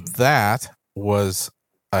that was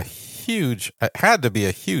it had to be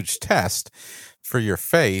a huge test for your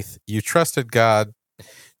faith. You trusted God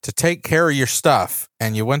to take care of your stuff,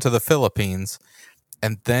 and you went to the Philippines,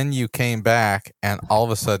 and then you came back, and all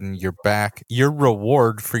of a sudden you're back. Your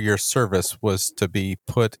reward for your service was to be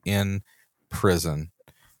put in prison.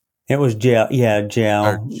 It was jail. Yeah, jail.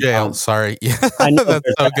 Or jail, sorry. I know That's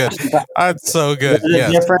so good. That's so good. There's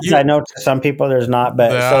a difference. I know to some people there's not,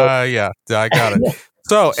 but yeah, I got it.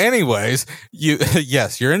 So anyways,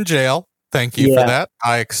 yes, you're in jail. Thank you for that.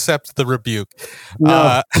 I accept the rebuke.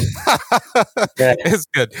 No. It's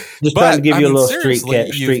good. Just trying to give you a little street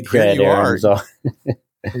cred there.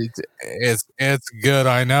 It's good.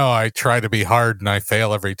 I know. I try to be hard and I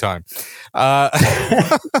fail every time. But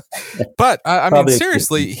I mean,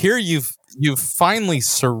 seriously, here you've finally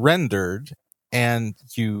surrendered, and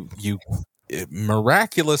you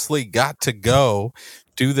miraculously got to go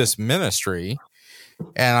do this ministry.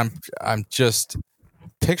 And I'm just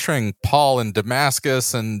picturing Paul in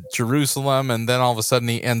Damascus and Jerusalem, and then all of a sudden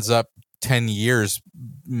he ends up 10 years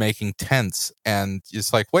making tents, and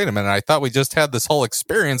it's like, wait a minute, I thought we just had this whole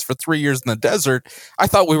experience for 3 years in the desert. I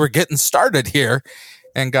thought we were getting started here.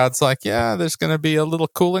 And God's like, yeah, there's going to be a little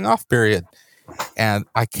cooling off period. And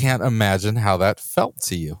I can't imagine how that felt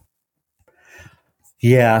to you.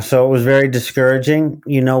 Yeah, so it was very discouraging.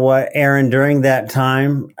 You know what, Aaron, during that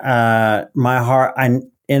time, in my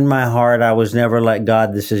heart, I was never like,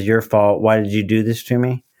 God, this is your fault. Why did you do this to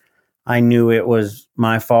me? I knew it was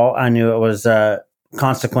my fault. I knew it was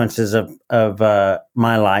consequences of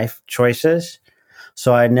my life choices.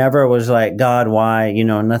 So I never was like, God, why?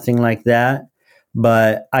 Nothing like that.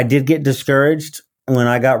 But I did get discouraged when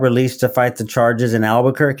I got released to fight the charges in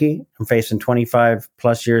Albuquerque. I'm facing 25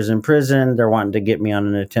 plus years in prison. They're wanting to get me on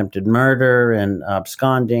an attempted murder and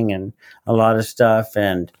absconding and a lot of stuff.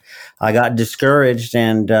 And I got discouraged,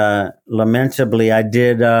 and lamentably, I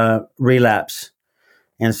did relapse.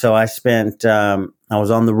 And so I spent, I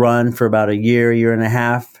was on the run for about a year and a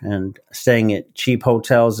half, and staying at cheap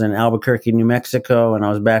hotels in Albuquerque, New Mexico. And I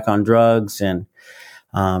was back on drugs. And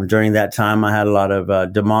during that time, I had a lot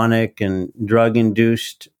of demonic and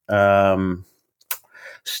drug-induced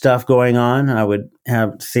stuff going on. I would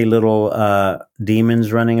see little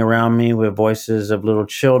demons running around me with voices of little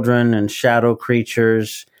children and shadow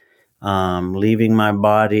creatures leaving my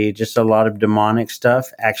body. Just a lot of demonic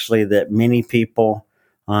stuff, actually, that many people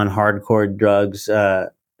on hardcore drugs,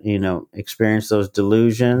 experience those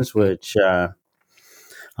delusions, which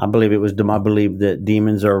I believe I believe that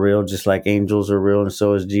demons are real, just like angels are real, and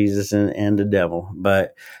so is Jesus and the devil.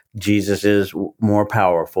 But Jesus is more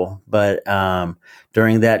powerful. But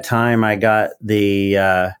during that time, I got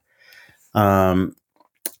I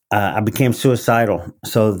became suicidal.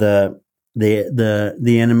 So the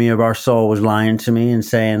enemy of our soul was lying to me and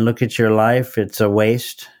saying, look at your life. It's a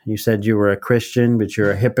waste. You said you were a Christian, but you're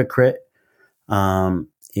a hypocrite.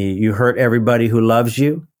 You hurt everybody who loves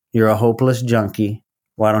you. You're a hopeless junkie.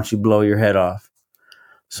 Why don't you blow your head off?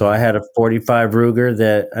 So I had a .45 Ruger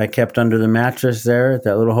that I kept under the mattress there at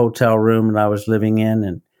that little hotel room that I was living in.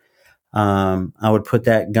 And I would put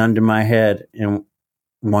that gun to my head and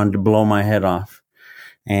wanted to blow my head off.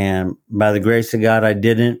 And by the grace of God, I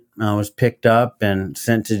didn't. I was picked up and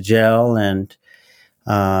sent to jail, and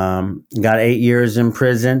got 8 years in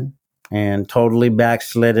prison and totally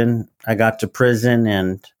backslidden. I got to prison,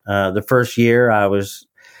 and the first year I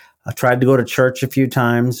tried to go to church a few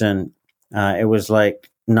times, and it was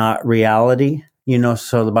like not reality,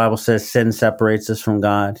 so the Bible says sin separates us from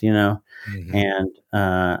God, mm-hmm. And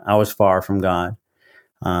I was far from God.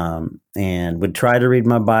 And would try to read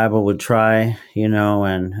my Bible,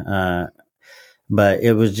 but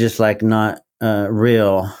it was just like not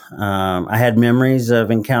real. I had memories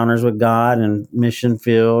of encounters with God and mission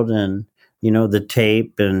field and, the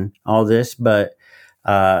tape and all this, but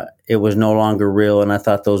it was no longer real. And I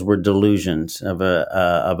thought those were delusions of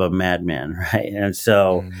a madman. Right. And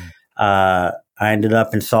so, I ended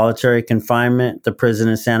up in solitary confinement at the prison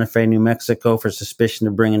in Santa Fe, New Mexico, for suspicion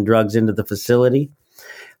of bringing drugs into the facility.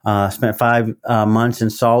 Spent 5 months in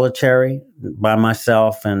solitary by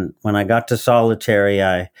myself. And when I got to solitary,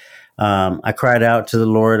 I I cried out to the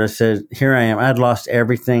Lord. I said, here I am. I had lost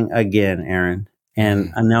everything again, Aaron.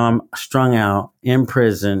 And now I'm strung out in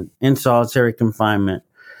prison, in solitary confinement,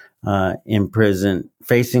 in prison,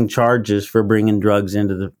 facing charges for bringing drugs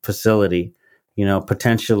into the facility,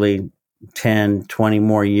 potentially 10, 20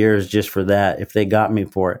 more years just for that if they got me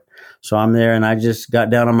for it. So I'm there, and I just got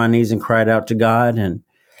down on my knees and cried out to God, and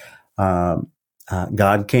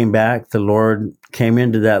God came back. The Lord came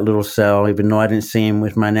into that little cell. Even though I didn't see him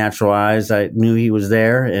with my natural eyes, I knew he was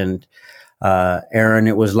there. And Aaron,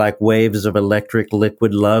 it was like waves of electric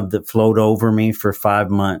liquid love that flowed over me for 5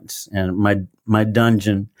 months. And my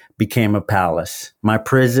dungeon became a palace. My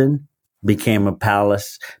prison became a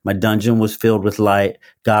palace. My dungeon was filled with light.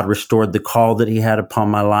 God restored the call that he had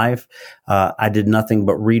upon my life. I did nothing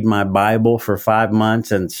but read my Bible for 5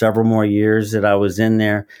 months and several more years that I was in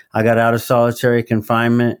there. I got out of solitary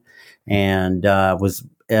confinement and was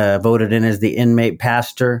voted in as the inmate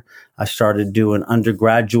pastor. I started doing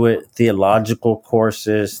undergraduate theological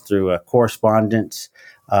courses through a correspondence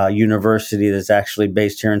university that's actually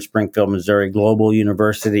based here in Springfield, Missouri, Global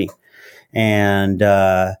University. And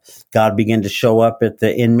God began to show up at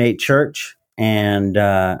the inmate church. And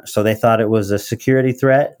so they thought it was a security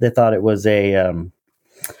threat. They thought it was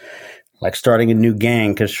like starting a new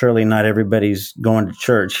gang, because surely not everybody's going to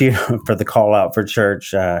church for the call out for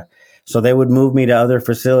church. So they would move me to other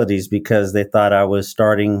facilities because they thought I was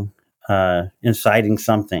inciting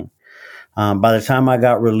something. By the time I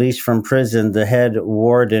got released from prison, the head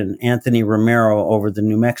warden, Anthony Romero, over the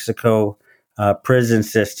New Mexico prison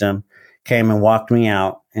system, came and walked me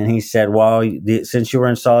out, and he said, well, since you were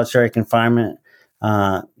in solitary confinement,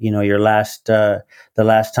 the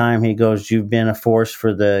last time, he goes, you've been a force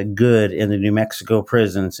for the good in the New Mexico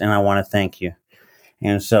prisons, and I want to thank you.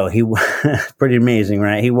 And so he, pretty amazing,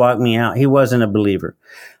 right? He walked me out. He wasn't a believer.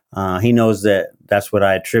 He knows that's what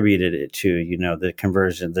I attributed it to, the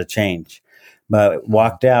conversion, the change. But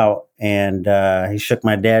walked out, and he shook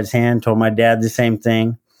my dad's hand, told my dad the same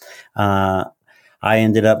thing. I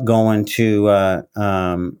ended up going to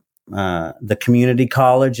the community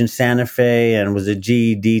college in Santa Fe and was a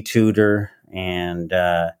GED tutor. And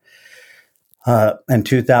in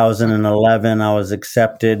 2011, I was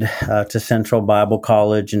accepted to Central Bible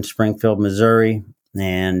College in Springfield, Missouri,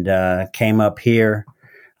 and came up here.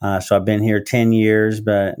 So I've been here 10 years,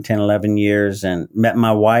 11 years, and met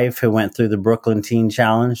my wife, who went through the Brooklyn Teen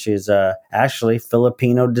Challenge. She's actually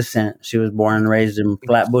Filipino descent. She was born and raised in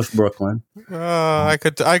Flatbush, Brooklyn. I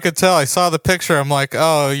could tell. I saw the picture. I'm like,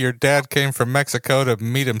 oh, your dad came from Mexico to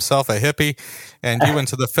meet himself a hippie, and you went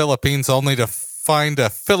to the Philippines only to find a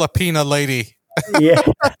Filipina lady. Yeah,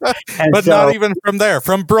 but so, not even from there,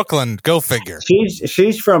 from Brooklyn. Go figure.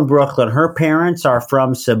 She's from Brooklyn. Her parents are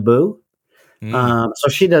from Cebu. So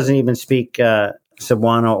she doesn't even speak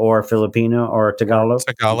Cebuano or Filipino or Tagalog.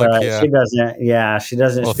 Yeah. She doesn't. Yeah, she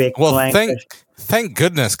doesn't speak. Well, thank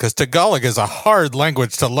goodness, because Tagalog is a hard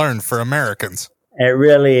language to learn for Americans. It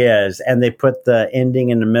really is, and they put the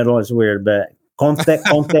ending in the middle. It's weird, but conte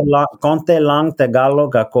lang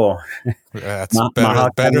Tagalog ako. That's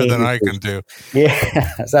better than I can do.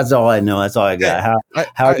 Yeah, that's all I know. That's all I got.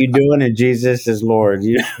 How are you doing? And Jesus is Lord.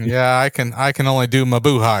 Yeah, I can only do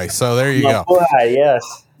mabuhay. So there you go. Mabuhay,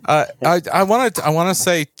 yes. I want to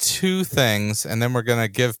say two things, and then we're going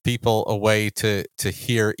to give people a way to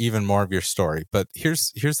hear even more of your story. But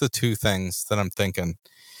here's the two things that I'm thinking.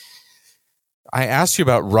 I asked you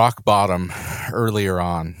about rock bottom earlier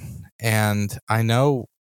on, and I know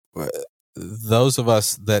those of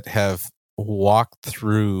us that have walked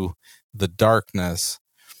through the darkness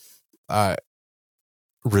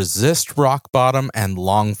resist rock bottom and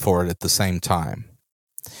long for it at the same time.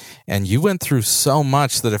 And you went through so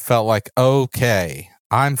much that it felt like, okay,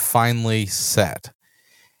 I'm finally set.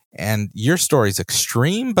 And your story's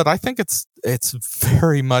extreme, but I think it's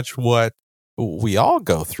very much what we all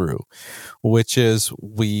go through, which is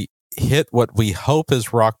we hit what we hope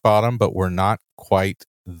is rock bottom, but we're not quite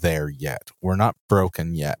there yet. We're not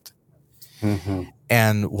broken yet. Mm-hmm.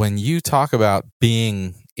 And when you talk about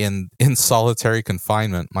being in solitary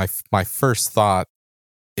confinement, my first thought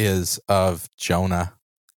is of Jonah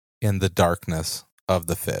in the darkness of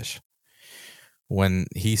the fish. When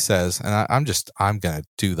he says, and I'm going to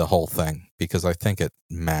do the whole thing because I think it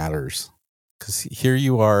matters. Because here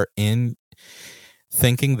you are in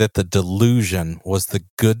thinking that the delusion was the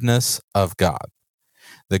goodness of God.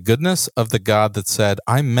 The goodness of the God that said,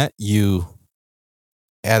 I met you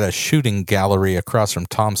at a shooting gallery across from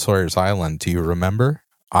Tom Sawyer's Island. Do you remember?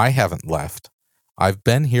 I haven't left. I've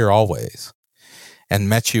been here always. And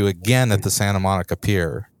met you again at the Santa Monica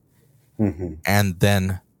Pier. Mm-hmm. And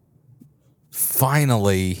then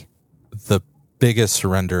finally biggest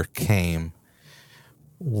surrender came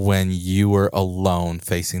when you were alone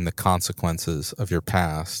facing the consequences of your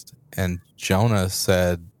past. And Jonah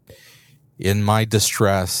said, in my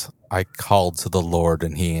distress, I called to the Lord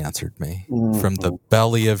and he answered me. Mm-hmm. From the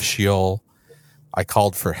belly of Sheol, I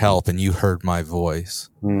called for help and you heard my voice.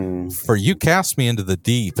 For you cast me into the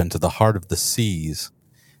deep, into the heart of the seas,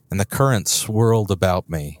 and the currents swirled about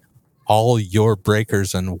me. All your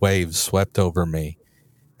breakers and waves swept over me.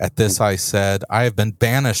 At this I said, I have been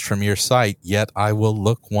banished from your sight, yet I will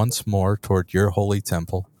look once more toward your holy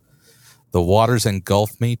temple. The waters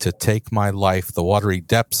engulfed me to take my life. The watery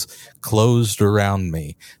depths closed around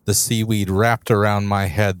me. The seaweed wrapped around my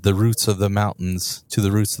head. To the roots of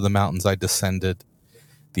the mountains I descended.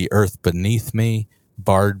 The earth beneath me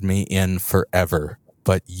barred me in forever.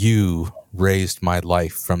 But you raised my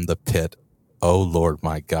life from the pit, O Lord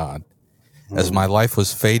my God. As my life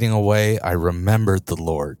was fading away, I remembered the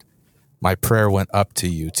Lord. My prayer went up to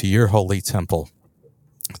you, to your holy temple.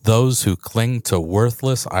 Those who cling to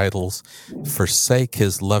worthless idols forsake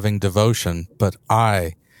his loving devotion, but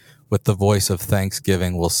I, with the voice of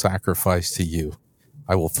thanksgiving, will sacrifice to you.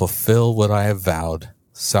 I will fulfill what I have vowed.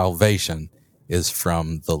 Salvation is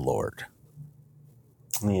from the Lord.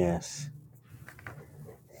 Yes.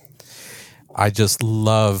 I just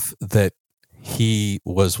love that he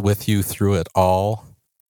was with you through it all.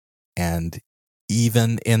 And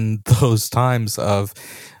even in those times of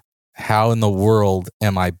how in the world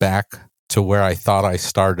am I back to where I thought I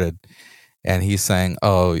started? And he's saying,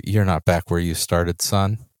 oh, you're not back where you started,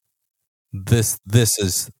 son. This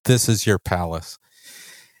is your palace.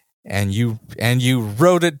 And you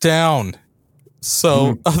wrote it down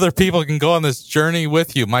so other people can go on this journey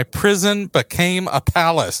with you. My prison became a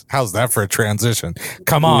palace. How's that for a transition?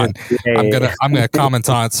 Come on. I'm gonna comment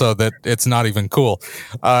on it so that it's not even cool.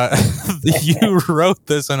 You wrote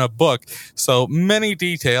this in a book. So many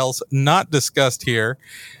details not discussed here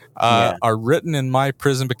are written in My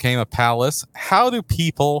Prison Became a Palace. How do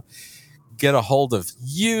people get a hold of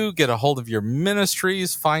you, get a hold of your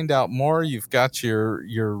ministries, find out more? You've got your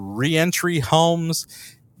reentry homes.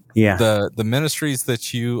 Yeah. The ministries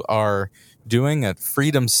that you are doing at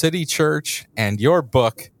Freedom City Church and your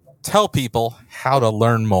book. Tell people how to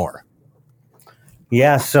learn more.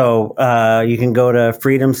 Yeah, so you can go to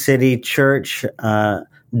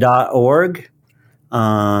freedomcitychurch.org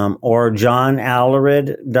or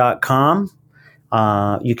johnalred.com.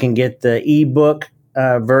 You can get the ebook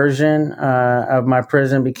version of My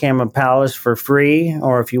Prison Became a Palace for free,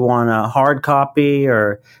 or if you want a hard copy,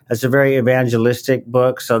 or it's a very evangelistic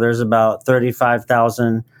book. So there's about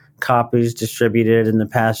 35,000 copies distributed in the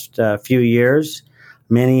past few years,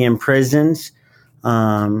 many in prisons.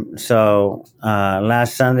 So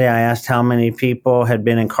last Sunday I asked how many people had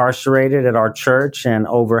been incarcerated at our church, and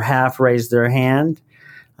over half raised their hand.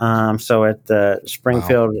 So at the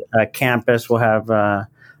Springfield campus, we'll have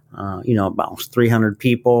about 300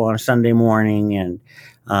 people on a Sunday morning. And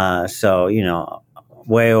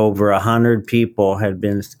way over 100 people had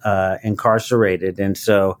been incarcerated. And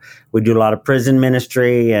so we do a lot of prison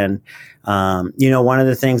ministry. And, one of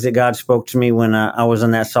the things that God spoke to me when I was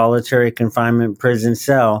in that solitary confinement prison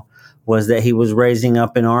cell was that he was raising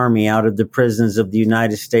up an army out of the prisons of the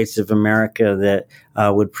United States of America that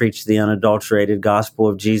would preach the unadulterated gospel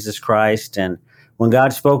of Jesus Christ. And when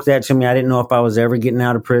God spoke that to me, I didn't know if I was ever getting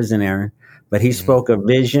out of prison, Aaron. But he spoke a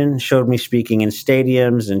vision, showed me speaking in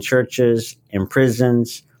stadiums, in churches, in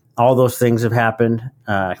prisons. All those things have happened.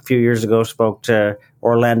 A few years ago, spoke to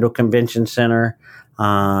Orlando Convention Center.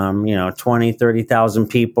 20, 30,000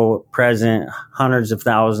 people present, hundreds of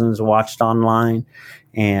thousands watched online.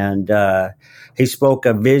 And he spoke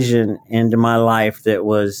a vision into my life that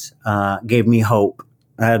was gave me hope.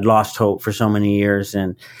 I had lost hope for so many years,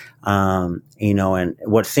 and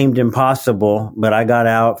what seemed impossible, but I got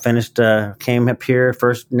out, finished, came up here,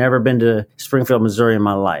 first, never been to Springfield, Missouri in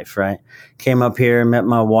my life, right? Came up here, met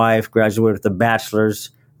my wife, graduated with a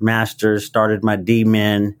bachelor's, master's, started my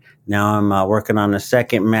DMin. Now I'm working on a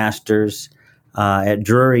second master's at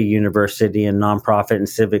Drury University in nonprofit and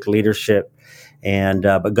civic leadership. And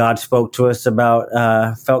but God spoke to us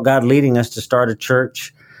felt God leading us to start a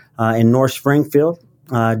church in North Springfield.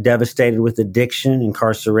 Devastated with addiction,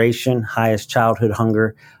 incarceration, highest childhood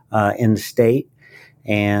hunger in the state.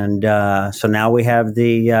 And so now we have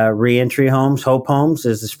the reentry homes. Hope Homes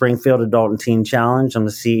is the Springfield Adult and Teen Challenge. I'm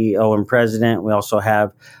the CEO and president. We also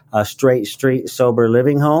have Straight Street Sober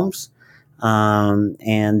Living Homes.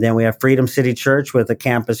 And then we have Freedom City Church with a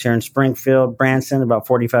campus here in Springfield, Branson, about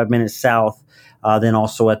 45 minutes south. Then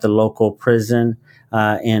also at the local prison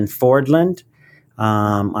in Fordland.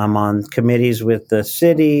 I'm on committees with the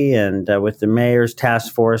city and with the mayor's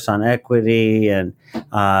task force on equity, and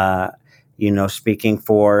speaking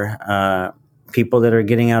for people that are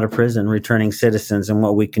getting out of prison, returning citizens, and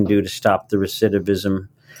what we can do to stop the recidivism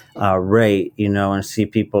rate, and see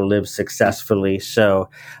people live successfully. So,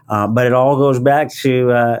 but it all goes back to,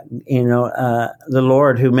 the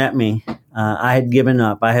Lord who met me. I had given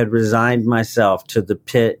up. I had resigned myself to the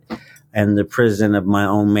pit and the prison of my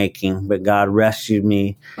own making, but God rescued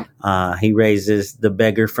me. He raises the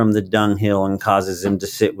beggar from the dunghill and causes him to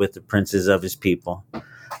sit with the princes of his people.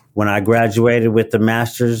 When I graduated with the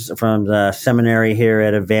master's from the seminary here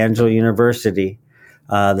at Evangel University,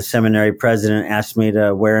 the seminary president asked me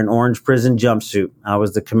to wear an orange prison jumpsuit. I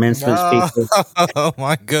was the commencement speaker. Oh,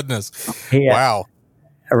 my goodness. Yeah. Wow.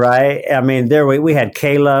 Right. I mean, we had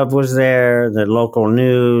K-Love was there, the local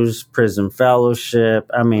news, Prison Fellowship.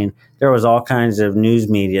 I mean, there was all kinds of news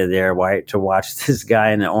media there, right, to watch this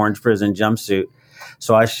guy in an orange prison jumpsuit.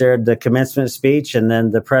 So I shared the commencement speech, and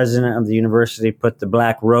then the president of the university put the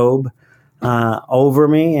black robe over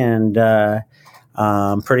me, and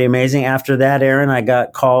pretty amazing. After that, Aaron, I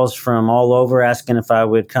got calls from all over asking if I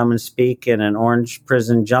would come and speak in an orange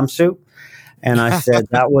prison jumpsuit. And I said,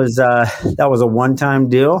 that was a one-time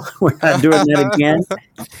deal. We're not doing that again.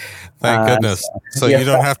 Thank goodness. So you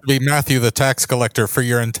don't have to be Matthew the tax collector for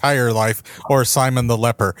your entire life or Simon the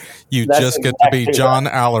leper. That's just get exactly to be John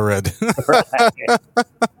Allered. Right.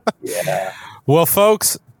 Yeah. Well,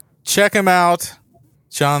 folks, check him out.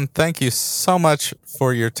 John, thank you so much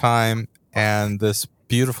for your time and this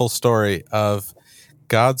beautiful story of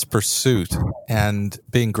God's pursuit and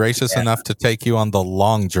being gracious enough to take you on the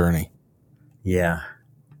long journey. Yeah.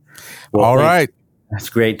 Well, all right. It's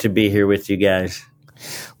great to be here with you guys.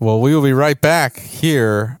 Well, we will be right back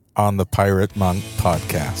here on the Pirate Monk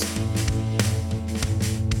Podcast.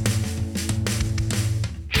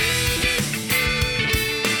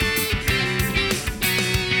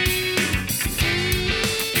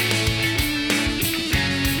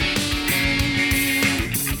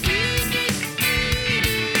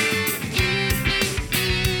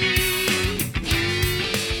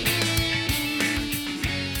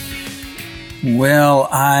 Well,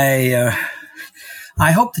 I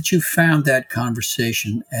hope that you found that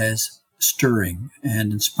conversation as stirring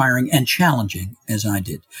and inspiring and challenging as I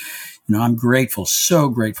did. I'm grateful, so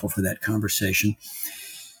grateful for that conversation,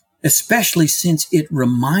 especially since it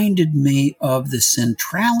reminded me of the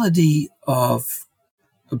centrality of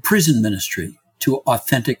prison ministry to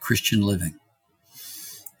authentic Christian living.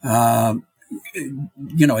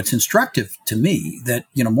 It's instructive to me that,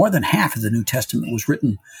 more than half of the New Testament was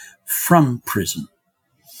written from prison.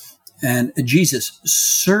 And Jesus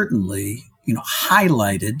certainly,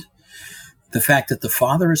 highlighted the fact that the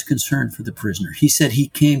Father is concerned for the prisoner. He said he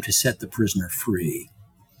came to set the prisoner free.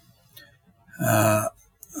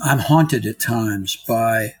 I'm haunted at times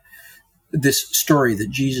by this story that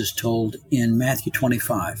Jesus told in Matthew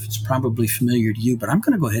 25. It's probably familiar to you, but I'm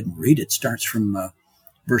going to go ahead and read it. It starts from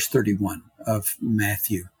verse 31 of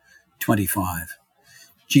Matthew 25.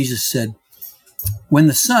 Jesus said, "When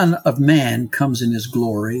the Son of Man comes in his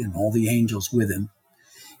glory and all the angels with him,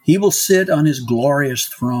 he will sit on his glorious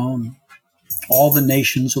throne. All the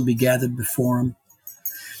nations will be gathered before him,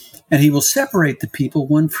 and he will separate the people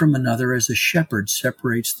one from another as a shepherd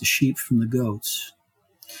separates the sheep from the goats.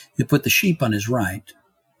 He'll put the sheep on his right,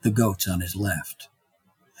 the goats on his left.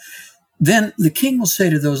 Then the king will say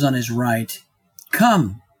to those on his right,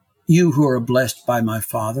 'Come, you who are blessed by my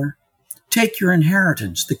Father, take your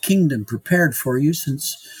inheritance, the kingdom prepared for you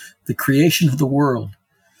since the creation of the world.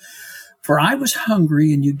 For I was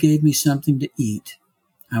hungry, and you gave me something to eat.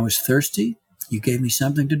 I was thirsty, you gave me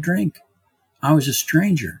something to drink. I was a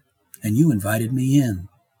stranger, and you invited me in.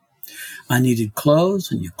 I needed clothes,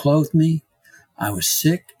 and you clothed me. I was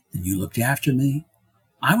sick, and you looked after me.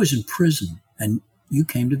 I was in prison, and you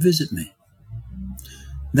came to visit me.'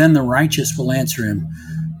 Then the righteous will answer him,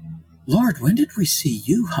 'Lord, when did we see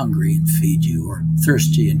you hungry and feed you, or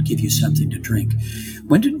thirsty and give you something to drink?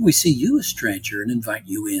 When did we see you a stranger and invite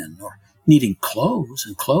you in, or needing clothes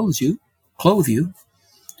and clothe you?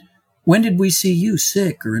 When did we see you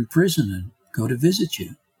sick or in prison and go to visit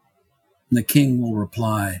you?' And the king will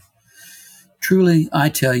reply, 'Truly, I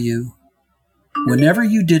tell you, whenever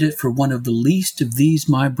you did it for one of the least of these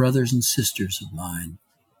my brothers and sisters of mine,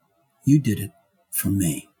 you did it for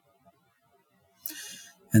me.'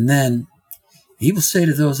 And then he will say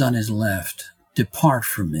to those on his left, 'Depart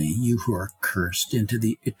from me, you who are cursed, into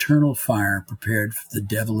the eternal fire prepared for the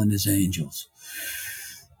devil and his angels.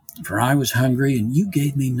 For I was hungry, and you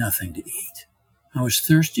gave me nothing to eat. I was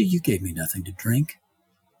thirsty, you gave me nothing to drink.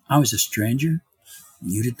 I was a stranger,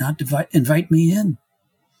 You did not invite me in.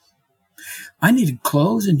 I needed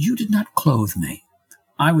clothes, and you did not clothe me.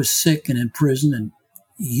 I was sick and in prison, and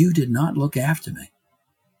you did not look after me.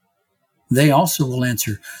 They also will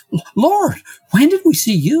answer, Lord, when did we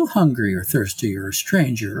see you hungry or thirsty or a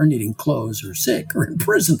stranger or needing clothes or sick or in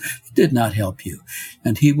prison? It did not help you.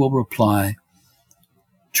 And he will reply,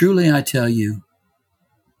 truly I tell you,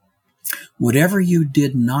 whatever you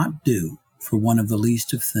did not do for one of the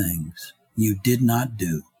least of things, you did not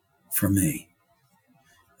do for me.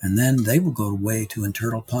 And then they will go away to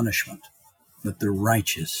eternal punishment, but the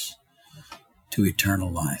righteous to eternal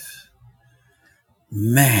life.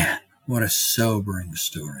 Man, what a sobering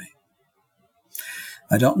story.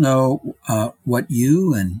 I don't know what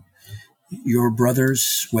you and your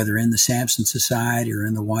brothers, whether in the Samson Society or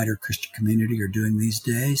in the wider Christian community, are doing these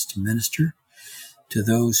days to minister to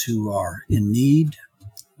those who are in need,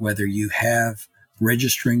 whether you have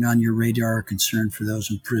registering on your radar or concern for those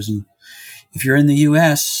in prison. If you're in the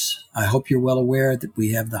U.S., I hope you're well aware that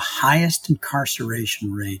we have the highest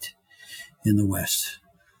incarceration rate in the West.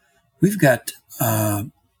 We've got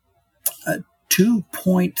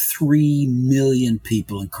 2.3 million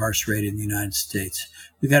people incarcerated in the United States.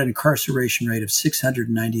 We've got an incarceration rate of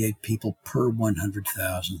 698 people per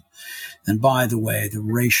 100,000. And by the way, the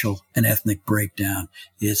racial and ethnic breakdown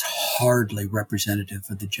is hardly representative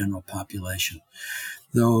of the general population.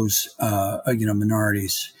 Those,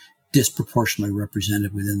 minorities disproportionately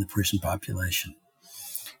represented within the prison population.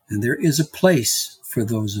 And there is a place for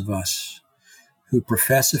those of us who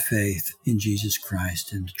profess a faith in Jesus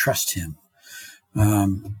Christ and trust him,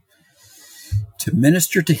 to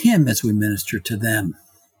minister to him as we minister to them.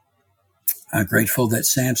 I'm grateful that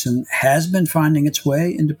Samson has been finding its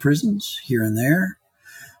way into prisons here and there,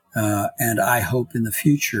 and I hope in the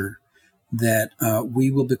future that we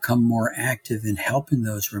will become more active in helping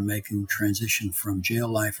those who are making the transition from jail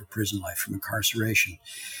life or prison life, from incarceration,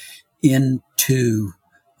 into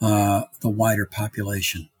the wider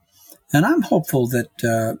population. And I'm hopeful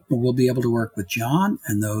that we'll be able to work with John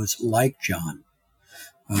and those like John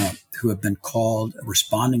who have been called,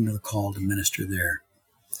 responding to the call to minister there.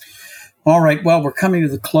 All right, well, we're coming to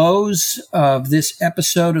the close of this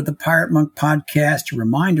episode of the Pirate Monk Podcast. A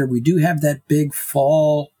reminder, we do have that big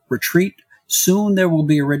fall retreat. Soon there will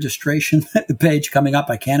be a registration page coming up.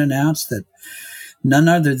 I can announce that none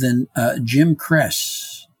other than Jim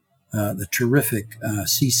Kress, the terrific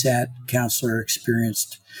CSAT counselor,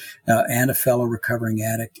 experienced, and a fellow recovering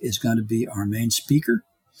addict, is going to be our main speaker.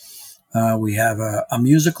 We have a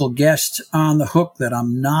musical guest on the hook that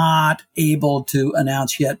I'm not able to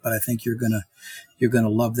announce yet, but I think you're gonna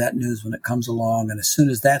love that news when it comes along. And as soon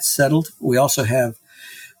as that's settled, we also have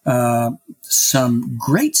some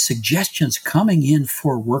great suggestions coming in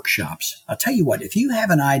for workshops. I'll tell you what, if you have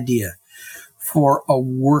an idea for a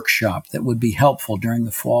workshop that would be helpful during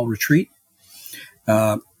the fall retreat,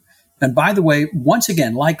 and by the way, once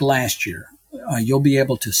again, like last year, you'll be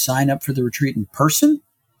able to sign up for the retreat in person.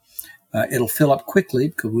 It'll fill up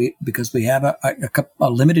quickly because we have a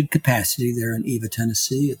limited capacity there in Eva,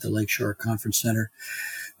 Tennessee at the Lakeshore Conference Center.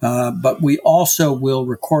 But we also will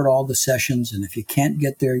record all the sessions. And if you can't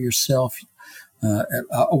get there yourself,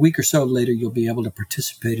 a week or so later, you'll be able to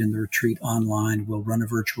participate in the retreat online. We'll run a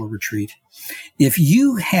virtual retreat. If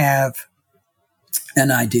you have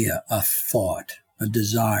an idea, a thought, a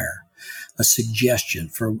desire, a suggestion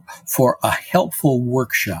for a helpful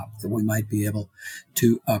workshop that we might be able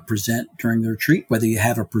to present during the retreat, whether you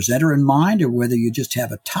have a presenter in mind or whether you just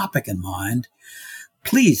have a topic in mind,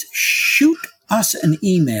 please shoot us an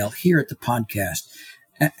email here at the podcast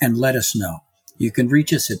and let us know. You can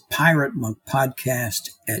reach us at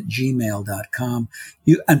piratemonkpodcast@gmail.com.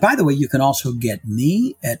 And by the way, you can also get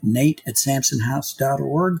me at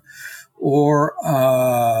nate@samsonhouse.org or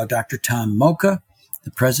Dr. Tom Mocha, the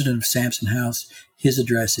president of Samson House. His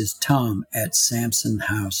address is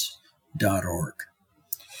tom@samsonhouse.org.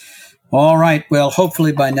 All right. Well,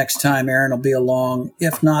 hopefully by next time, Aaron will be along.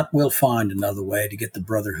 If not, we'll find another way to get the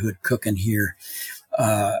brotherhood cooking here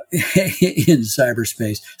in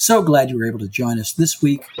cyberspace. So glad you were able to join us this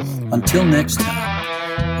week. Until next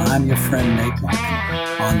time, I'm your friend Nate Larkin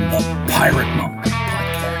on the Pirate Monk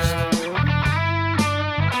Podcast.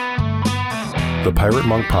 The Pirate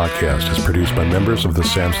Monk Podcast is produced by members of the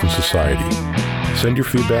Samson Society. Send your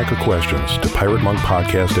feedback or questions to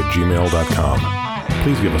piratemonkpodcast@gmail.com.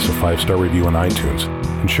 Please give us a 5-star review on iTunes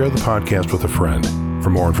and share the podcast with a friend. For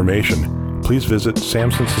more information, please visit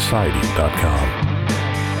samsonsociety.com.